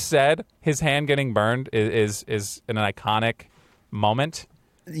 like you said, his hand getting burned is an iconic moment.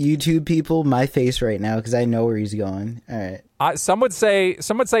 YouTube people, my face right now because I know where he's going. All right. Some would say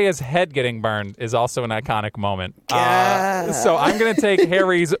his head getting burned is also an iconic moment. So I'm gonna take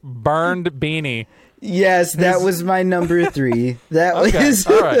Harry's burned beanie. Yes, that was my number 3. That Okay, was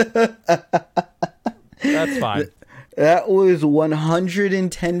all right. That's fine. That was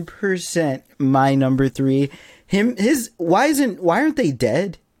 110% my number 3. Why aren't they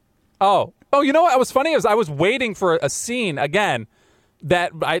dead? Oh, you know what? Was funny is I was waiting for a scene again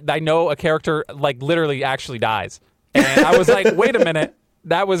that I know a character like literally actually dies, and I was like, wait a minute,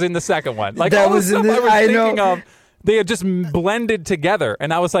 that was in the second one. Like That all was the in stuff the- I was I know. thinking of, they had just blended together,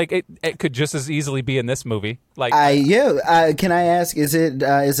 and I was like, it could just as easily be in this movie. Like, can I ask? Is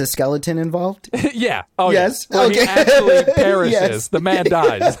a skeleton involved? yeah, oh Yes. yeah. Where Okay. he actually perishes. Yes. The man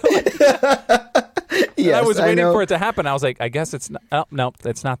dies. Yes, I was waiting know. for it to happen. I was like, I guess it's not. Oh, no,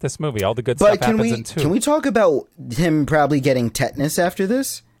 it's not this movie. All the good stuff But happens in 2. can we talk about him probably getting tetanus after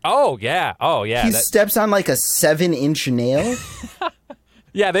this? Oh yeah. He steps on like a 7-inch nail.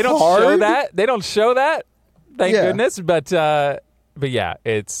 Yeah, they don't Hard? show that. They don't show that. Thank Yeah. goodness. But yeah,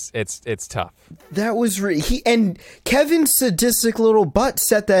 it's tough. That was and Kevin's sadistic little butt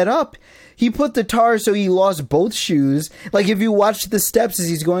set that up. He put the tar so he lost both shoes. Like if you watch the steps as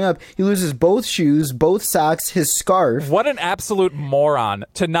he's going up, he loses both shoes, both socks, his scarf. What an absolute moron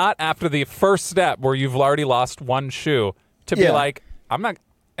to not after the first step where you've already lost one shoe to be Yeah. like, I'm not.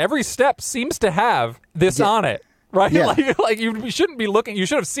 Every step seems to have this on it. Right? Yeah. Like you shouldn't be looking. You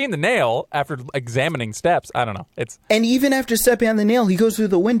should have seen the nail after examining steps. I don't know. And even after stepping on the nail, he goes through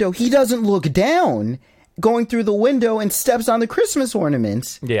the window. He doesn't look down going through the window and steps on the Christmas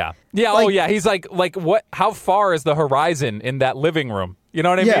ornaments. Yeah. Yeah. Like- Oh, yeah. He's like what? How far is the horizon in that living room? You know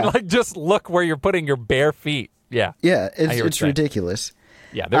what I Yeah. mean? Like, just look where you're putting your bare feet. Yeah. Yeah, I hear what you're it's saying. ridiculous.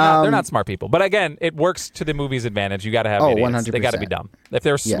 Yeah. They're not smart people. But again, it works to the movie's advantage. You got to have idiots. 100%. They got to be dumb. If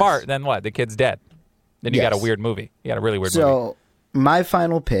they're smart, then what? The kid's dead. Then you got a Yes. weird movie. You got a really weird movie. So, my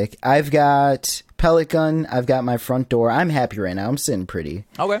final pick, I've got pellet gun, I've got my front door. I'm happy right now. I'm sitting pretty.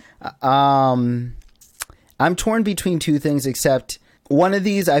 Okay. I'm torn between two things, except one of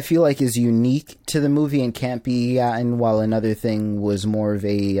these I feel like is unique to the movie and can't be gotten, while another thing was more of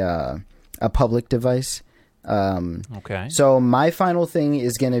a public device. Okay. So my final thing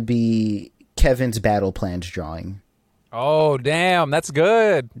is going to be Kevin's battle plans drawing. Oh, damn. That's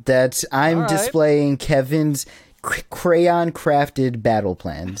good. I'm All right. displaying Kevin's crayon crafted battle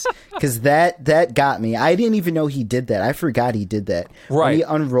plans because that got me. I didn't even know he did that. I forgot he did that. When Right. he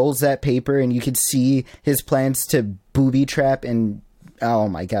unrolls that paper and you could see his plans to booby trap, and oh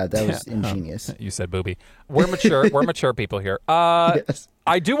my god, that was ingenious. You said booby. We're mature. We're mature people here. Yes.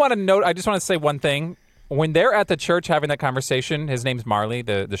 I do want to note. I just want to say one thing. When they're at the church having that conversation, his name's Marley,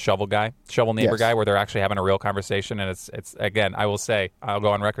 the shovel guy, shovel neighbor Yes. guy, where they're actually having a real conversation, and it's again, I will say, I'll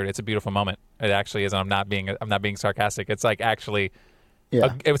go on record, it's a beautiful moment. It actually is, and I'm not being sarcastic. It's like actually,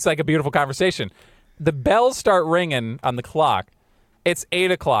 Yeah. it's like a beautiful conversation. The bells start ringing on the clock. It's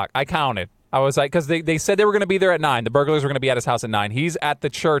 8:00. I counted. I was like, because they said they were going to be there at 9. The burglars were going to be at his house at 9. He's at the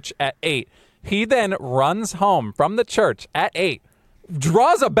church at 8. He then runs home from the church at 8,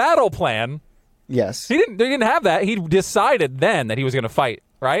 draws a battle plan. Yes. He didn't have that. He decided then that he was going to fight,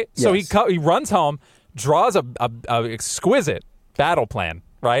 right? So Yes. he runs home, draws a exquisite battle plan,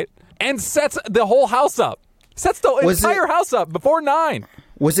 right? And sets the whole house up. Sets the entire house up before 9.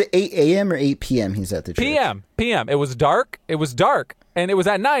 Was it 8 a.m. or 8 p.m. he's at the church? PM. It was dark. And it was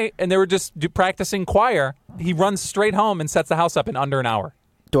at night, and they were just practicing choir. He runs straight home and sets the house up in under an hour.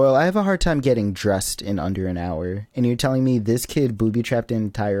 Doyle, I have a hard time getting dressed in under an hour, and you're telling me this kid booby-trapped an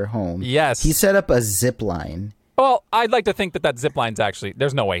entire home. Yes. He set up a zip line. Well, I'd like to think that zip line's actually...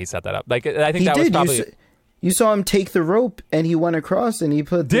 There's no way he set that up. Like, I think He that did. was probably... You saw him take the rope, and he went across, and he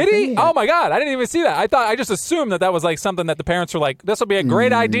put the Did he? thing in. Oh, my God. I didn't even see that. I just assumed that was like something that the parents were like, this will be a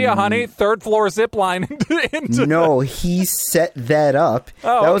great idea, honey. 3rd floor zip line. No, he set that up.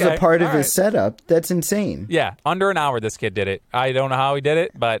 Oh, that was okay. a part of All his right. setup. That's insane. Yeah, under an hour this kid did it. I don't know how he did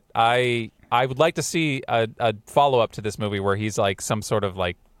it, but I would like to see a follow-up to this movie where he's like some sort of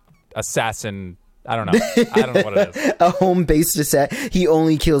like assassin. I don't know. I don't know what it is. A home-based assassin. He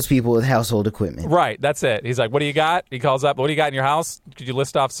only kills people with household equipment. Right, that's it. He's like, what do you got? He calls up, what do you got in your house? Could you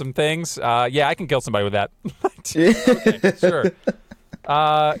list off some things? Yeah, I can kill somebody with that. Okay, sure.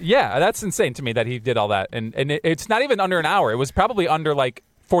 Yeah, that's insane to me that he did all that. And it's not even under an hour. It was probably under like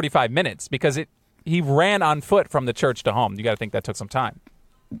 45 minutes because he ran on foot from the church to home. You got to think that took some time.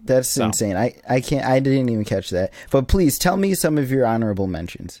 That's insane. I didn't even catch that. But please tell me some of your honorable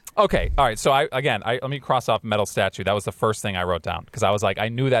mentions. Okay, all right. So let me cross off metal statue. That was the first thing I wrote down because I was like, I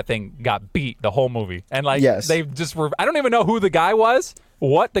knew that thing got beat the whole movie, and like Yes. they just were. I don't even know who the guy was,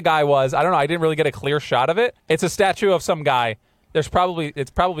 what the guy was. I don't know. I didn't really get a clear shot of it. It's a statue of some guy. It's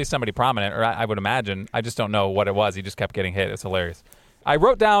probably somebody prominent, or I would imagine. I just don't know what it was. He just kept getting hit. It's hilarious. I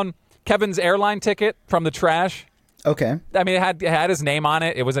wrote down Kevin's airline ticket from the trash. Okay. I mean, it had his name on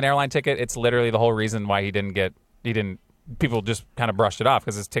it. It was an airline ticket. It's literally the whole reason why people just kind of brushed it off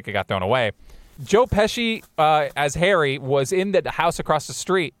because his ticket got thrown away. Joe Pesci as Harry was in the house across the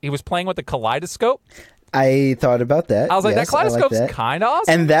street. He was playing with the kaleidoscope. I thought about that. I was like, Yes, that kaleidoscope's that. kind of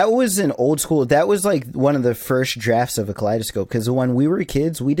awesome. And that was an old school. That was like one of the first drafts of a kaleidoscope because when we were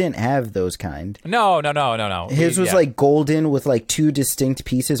kids, we didn't have those kind. No. His was like golden with like 2 distinct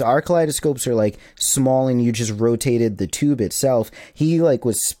pieces. Our kaleidoscopes are like small and you just rotated the tube itself. He like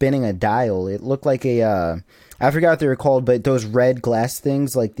was spinning a dial. It looked like I forgot what they were called, but those red glass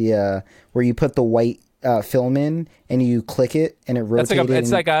things like the where you put the white film in and you click it and it rotated. It's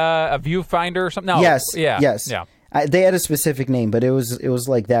like a viewfinder or something. No, yes. Yeah. They had a specific name, but it was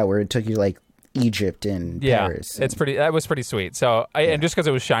like that where it took you like Egypt and Paris. That was pretty sweet. So and just because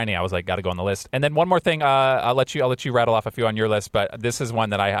it was shiny, I was like, got to go on the list. And then one more thing, I'll let you rattle off a few on your list, but this is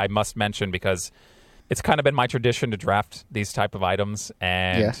one that I must mention because it's kind of been my tradition to draft these type of items,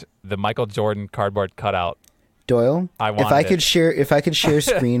 and the Michael Jordan cardboard cutout. Doyle, if I could share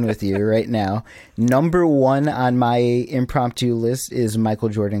screen with you right now, number 1 on my impromptu list is Michael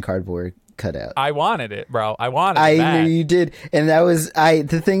Jordan cardboard cutout. I wanted it, bro. I knew you did, and that was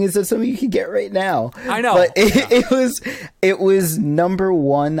the thing is that's something you can get right now. I know, but it was number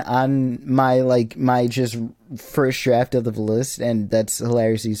 1 on my just first draft of the list, and that's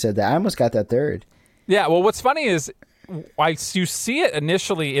hilarious. You said that. I almost got that 3rd. Yeah. Well, what's funny is you see it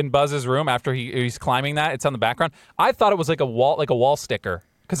initially in Buzz's room after he's climbing that. It's on the background. I thought it was like a wall sticker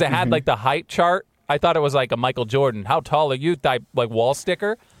because it had like the height chart. I thought it was like a Michael Jordan, how tall are you type like wall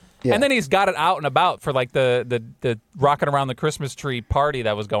sticker. Yeah. And then he's got it out and about for like the rocking around the Christmas tree party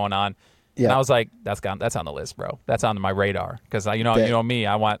that was going on. Yeah. And I was like, that's on the list, bro. That's on my radar because you know me.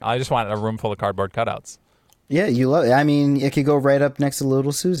 I just want a room full of cardboard cutouts. Yeah, you love it. I mean, it could go right up next to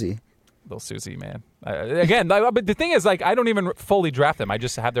Little Susie. Little Susie, man. Again, but the thing is, like, I don't even fully draft them. I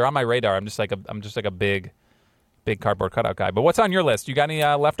just they're on my radar. I'm just like a big cardboard cutout guy. But what's on your list? You got any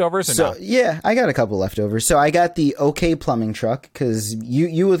leftovers? Or no? Yeah, I got a couple leftovers. So I got the OK plumbing truck because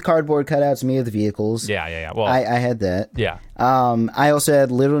you with cardboard cutouts, me with vehicles. Yeah. Well, I had that. Yeah. I also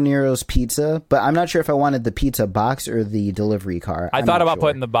had Little Nero's Pizza, but I'm not sure if I wanted the pizza box or the delivery car. I thought about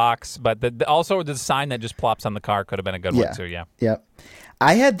putting the box, but also the sign that just plops on the car could have been a good one too. Yeah. Yep.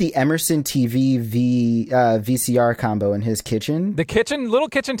 I had the Emerson TV VCR combo in his kitchen. The little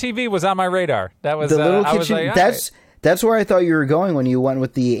kitchen TV was on my radar. That was the little kitchen. I was like, that's where I thought you were going when you went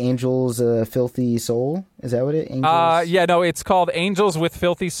with the Angels Filthy Soul. Is that what it? Angels? Yeah, no, it's called Angels with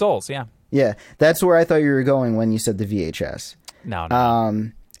Filthy Souls. Yeah. Yeah, that's where I thought you were going when you said the VHS. No.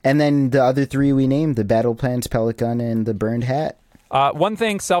 And then the other 3 we named, the Battle Plans, Pelican, and the Burned Hat. One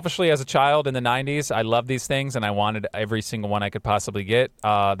thing, selfishly, as a child in the 90s, I loved these things, and I wanted every single one I could possibly get.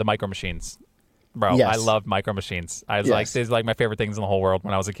 The Micro Machines. Bro, Yes. I loved Micro Machines. I was Yes. like, these are like my favorite things in the whole world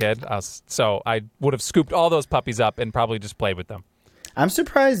when I was a kid. So I would have scooped all those puppies up and probably just played with them. I'm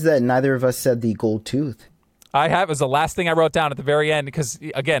surprised that neither of us said the gold tooth. I have. It was the last thing I wrote down at the very end because,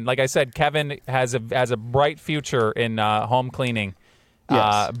 again, like I said, Kevin has a bright future in home cleaning.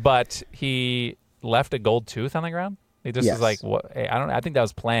 Yes. But he left a gold tooth on the ground. He just Yes. was like, "What? Hey, I don't. I think that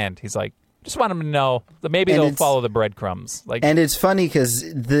was planned." He's like, "Just want him to know that maybe And they'll it's- follow the breadcrumbs." Like, And it's funny because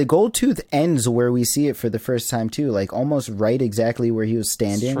the gold tooth ends where we see it for the first time too, like almost right exactly where he was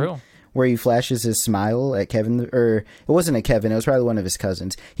standing. true. Where he flashes his smile at Kevin, or it wasn't at Kevin, it was probably one of his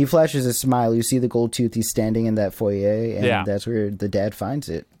cousins. He flashes his smile. You see the gold tooth. He's standing in that foyer, and that's where the dad finds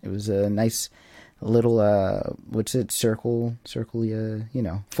it. It was a nice little what's it? Circle,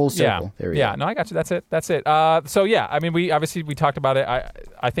 full circle. There we go. No, I got you. That's it. So yeah, I mean, we talked about it.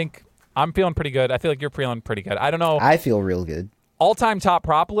 I think I'm feeling pretty good. I feel like you're feeling pretty good. I don't know. I feel real good. All-time top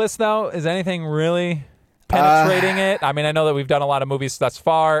prop list though, is anything really penetrating it? I mean, I know that we've done a lot of movies thus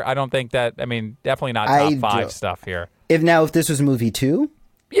far. I don't think that. I mean, definitely not top five stuff here. If this was movie 2,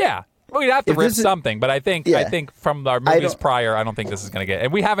 Yeah. We'd have to If risk this is- something, but I think Yeah. from our movies prior, I don't think this is going to get.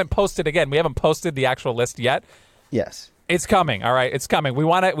 And we haven't posted the actual list yet. yes. It's coming. All right, it's coming. We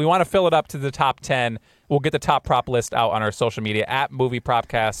want to fill it up to the top 10. We'll get the top prop list out on our social media at Movie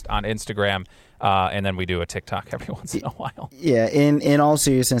Propcast on Instagram, and then we do a TikTok every once in a while. Yeah, in all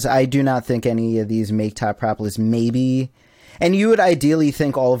seriousness, I do not think any of these make top prop lists. Maybe, and you would ideally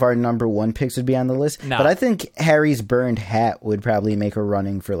think all of our number 1 picks would be on the list. No. But I think Harry's burned hat would probably make a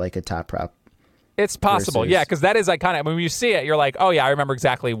running for like a top prop. It's possible, Versus- yeah, because that is iconic. When you see it, you're like, oh yeah, I remember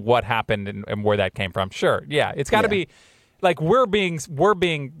exactly what happened and where that came from. Sure, yeah, it's got to Yeah. be like we're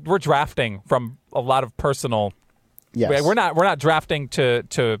drafting from a lot of personal. Yes, We're not drafting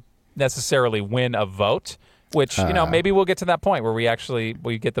to necessarily win a vote, which maybe we'll get to that point where we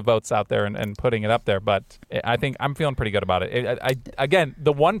get the votes out there and putting it up there. But I think I'm feeling pretty good about it. Again,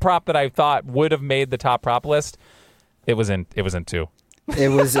 the one prop that I thought would have made the top prop list, it was in 2.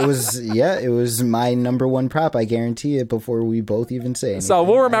 It was my number 1 prop. I guarantee it. Before we both even say anything. So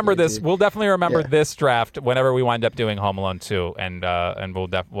we'll remember this. We'll definitely remember Yeah. this draft whenever we wind up doing Home Alone 2, and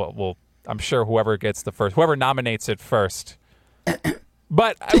we'll I'm sure whoever gets the first, whoever nominates it first.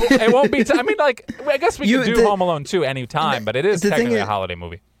 But it won't be. I mean, like, I guess we could do Home Alone 2 anytime, but it is technically a holiday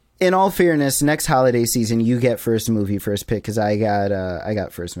movie. In all fairness, next holiday season, you get first pick because I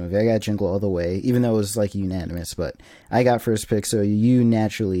got first movie. I got Jingle All the Way, even though it was like unanimous, but I got first pick, so you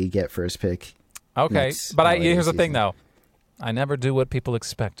naturally get first pick. Okay, but here's the thing, though. I never do what people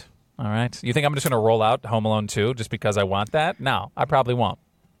expect. All right, you think I'm just going to roll out Home Alone 2 just because I want that? No, I probably won't,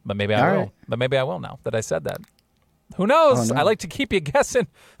 but maybe I will. Right. But maybe I will now that I said that. Who knows? Oh, no. I like to keep you guessing.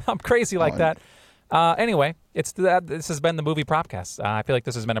 I'm crazy like that. Anyway, this has been the Movie Propcast. I feel like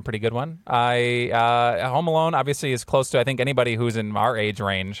this has been a pretty good one. Home Alone obviously is close to, I think, anybody who's in our age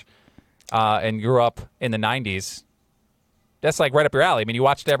range and grew up in the 90s. That's like right up your alley. I mean, you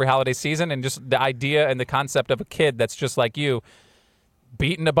watched every holiday season, and just the idea and the concept of a kid that's just like you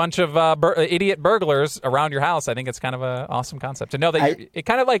beating a bunch of idiot burglars around your house. I think it's kind of an awesome concept to know that it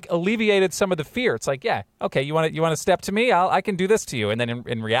kind of like alleviated some of the fear. It's like, yeah, okay, you want to step to me? I can do this to you. And then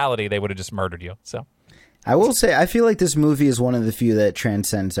in reality, they would have just murdered you. So I will say, I feel like this movie is one of the few that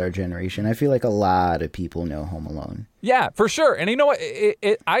transcends our generation. I feel like a lot of people know Home Alone. Yeah, for sure. And you know what?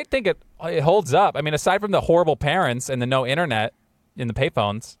 I think it holds up. I mean, aside from the horrible parents and the no internet in the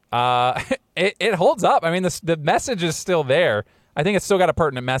payphones, it holds up. I mean, the message is still there. I think it's still got a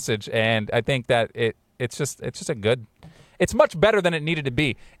pertinent message, and I think that it's just a good. It's much better than it needed to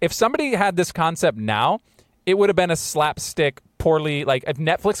be. If somebody had this concept now, it would have been a slapstick, poorly, like if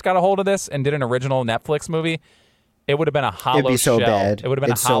Netflix got a hold of this and did an original Netflix movie, it would have been a hollow It'd be so shell. bad. It would have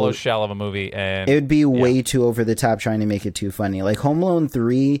been It's a hollow so- shell of a movie, and It would be way too over the top trying to make it too funny. Like Home Alone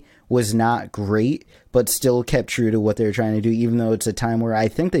 3 was not great, but still kept true to what they were trying to do, even though it's a time where I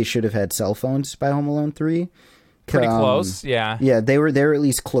think they should have had cell phones by Home Alone 3. pretty close. Yeah. Yeah, they were at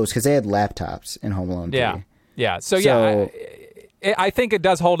least close because they had laptops in Home Alone 3. Yeah. So yeah, I think it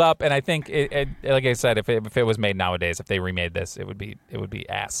does hold up, and I think it like I said, if it was made nowadays, if they remade this, it would be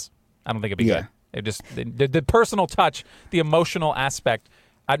ass. I don't think it'd be good. It just the personal touch, the emotional aspect.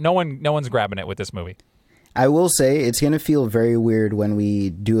 No one's grabbing it with this movie. I will say it's going to feel very weird when we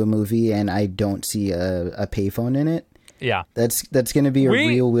do a movie and I don't see a payphone in it. Yeah. That's going to be a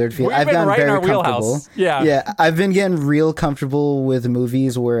real weird feeling. We've I've been gotten right in very our comfortable. wheelhouse. Yeah. Yeah, I've been getting real comfortable with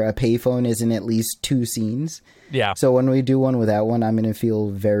movies where a payphone is in at least 2 scenes. Yeah. So when we do one without one, I'm going to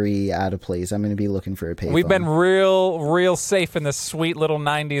feel very out of place. I'm going to be looking for a payphone. We've been real safe in this sweet little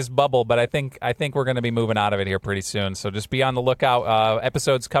 90s bubble, but I think we're going to be moving out of it here pretty soon. So just be on the lookout.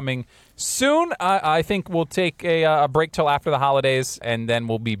 Episodes coming soon. I think we'll take a break till after the holidays, and then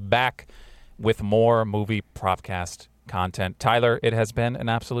we'll be back with more movie Propcast content. Tyler, it has been an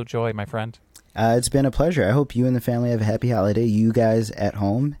absolute joy, my friend. It's been a pleasure. I hope you and the family have a happy holiday. You guys at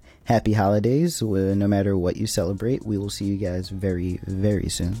home, happy holidays. No matter what you celebrate, we will see you guys very, very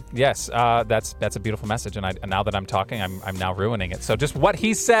soon. Yes, that's a beautiful message. And now that I'm talking, I'm now ruining it. So just what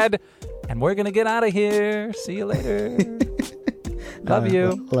he said, and we're gonna get out of here. See you later. Love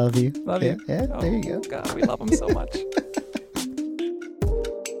you. Love you. Love you. Yeah, there you go. God, we love him so much.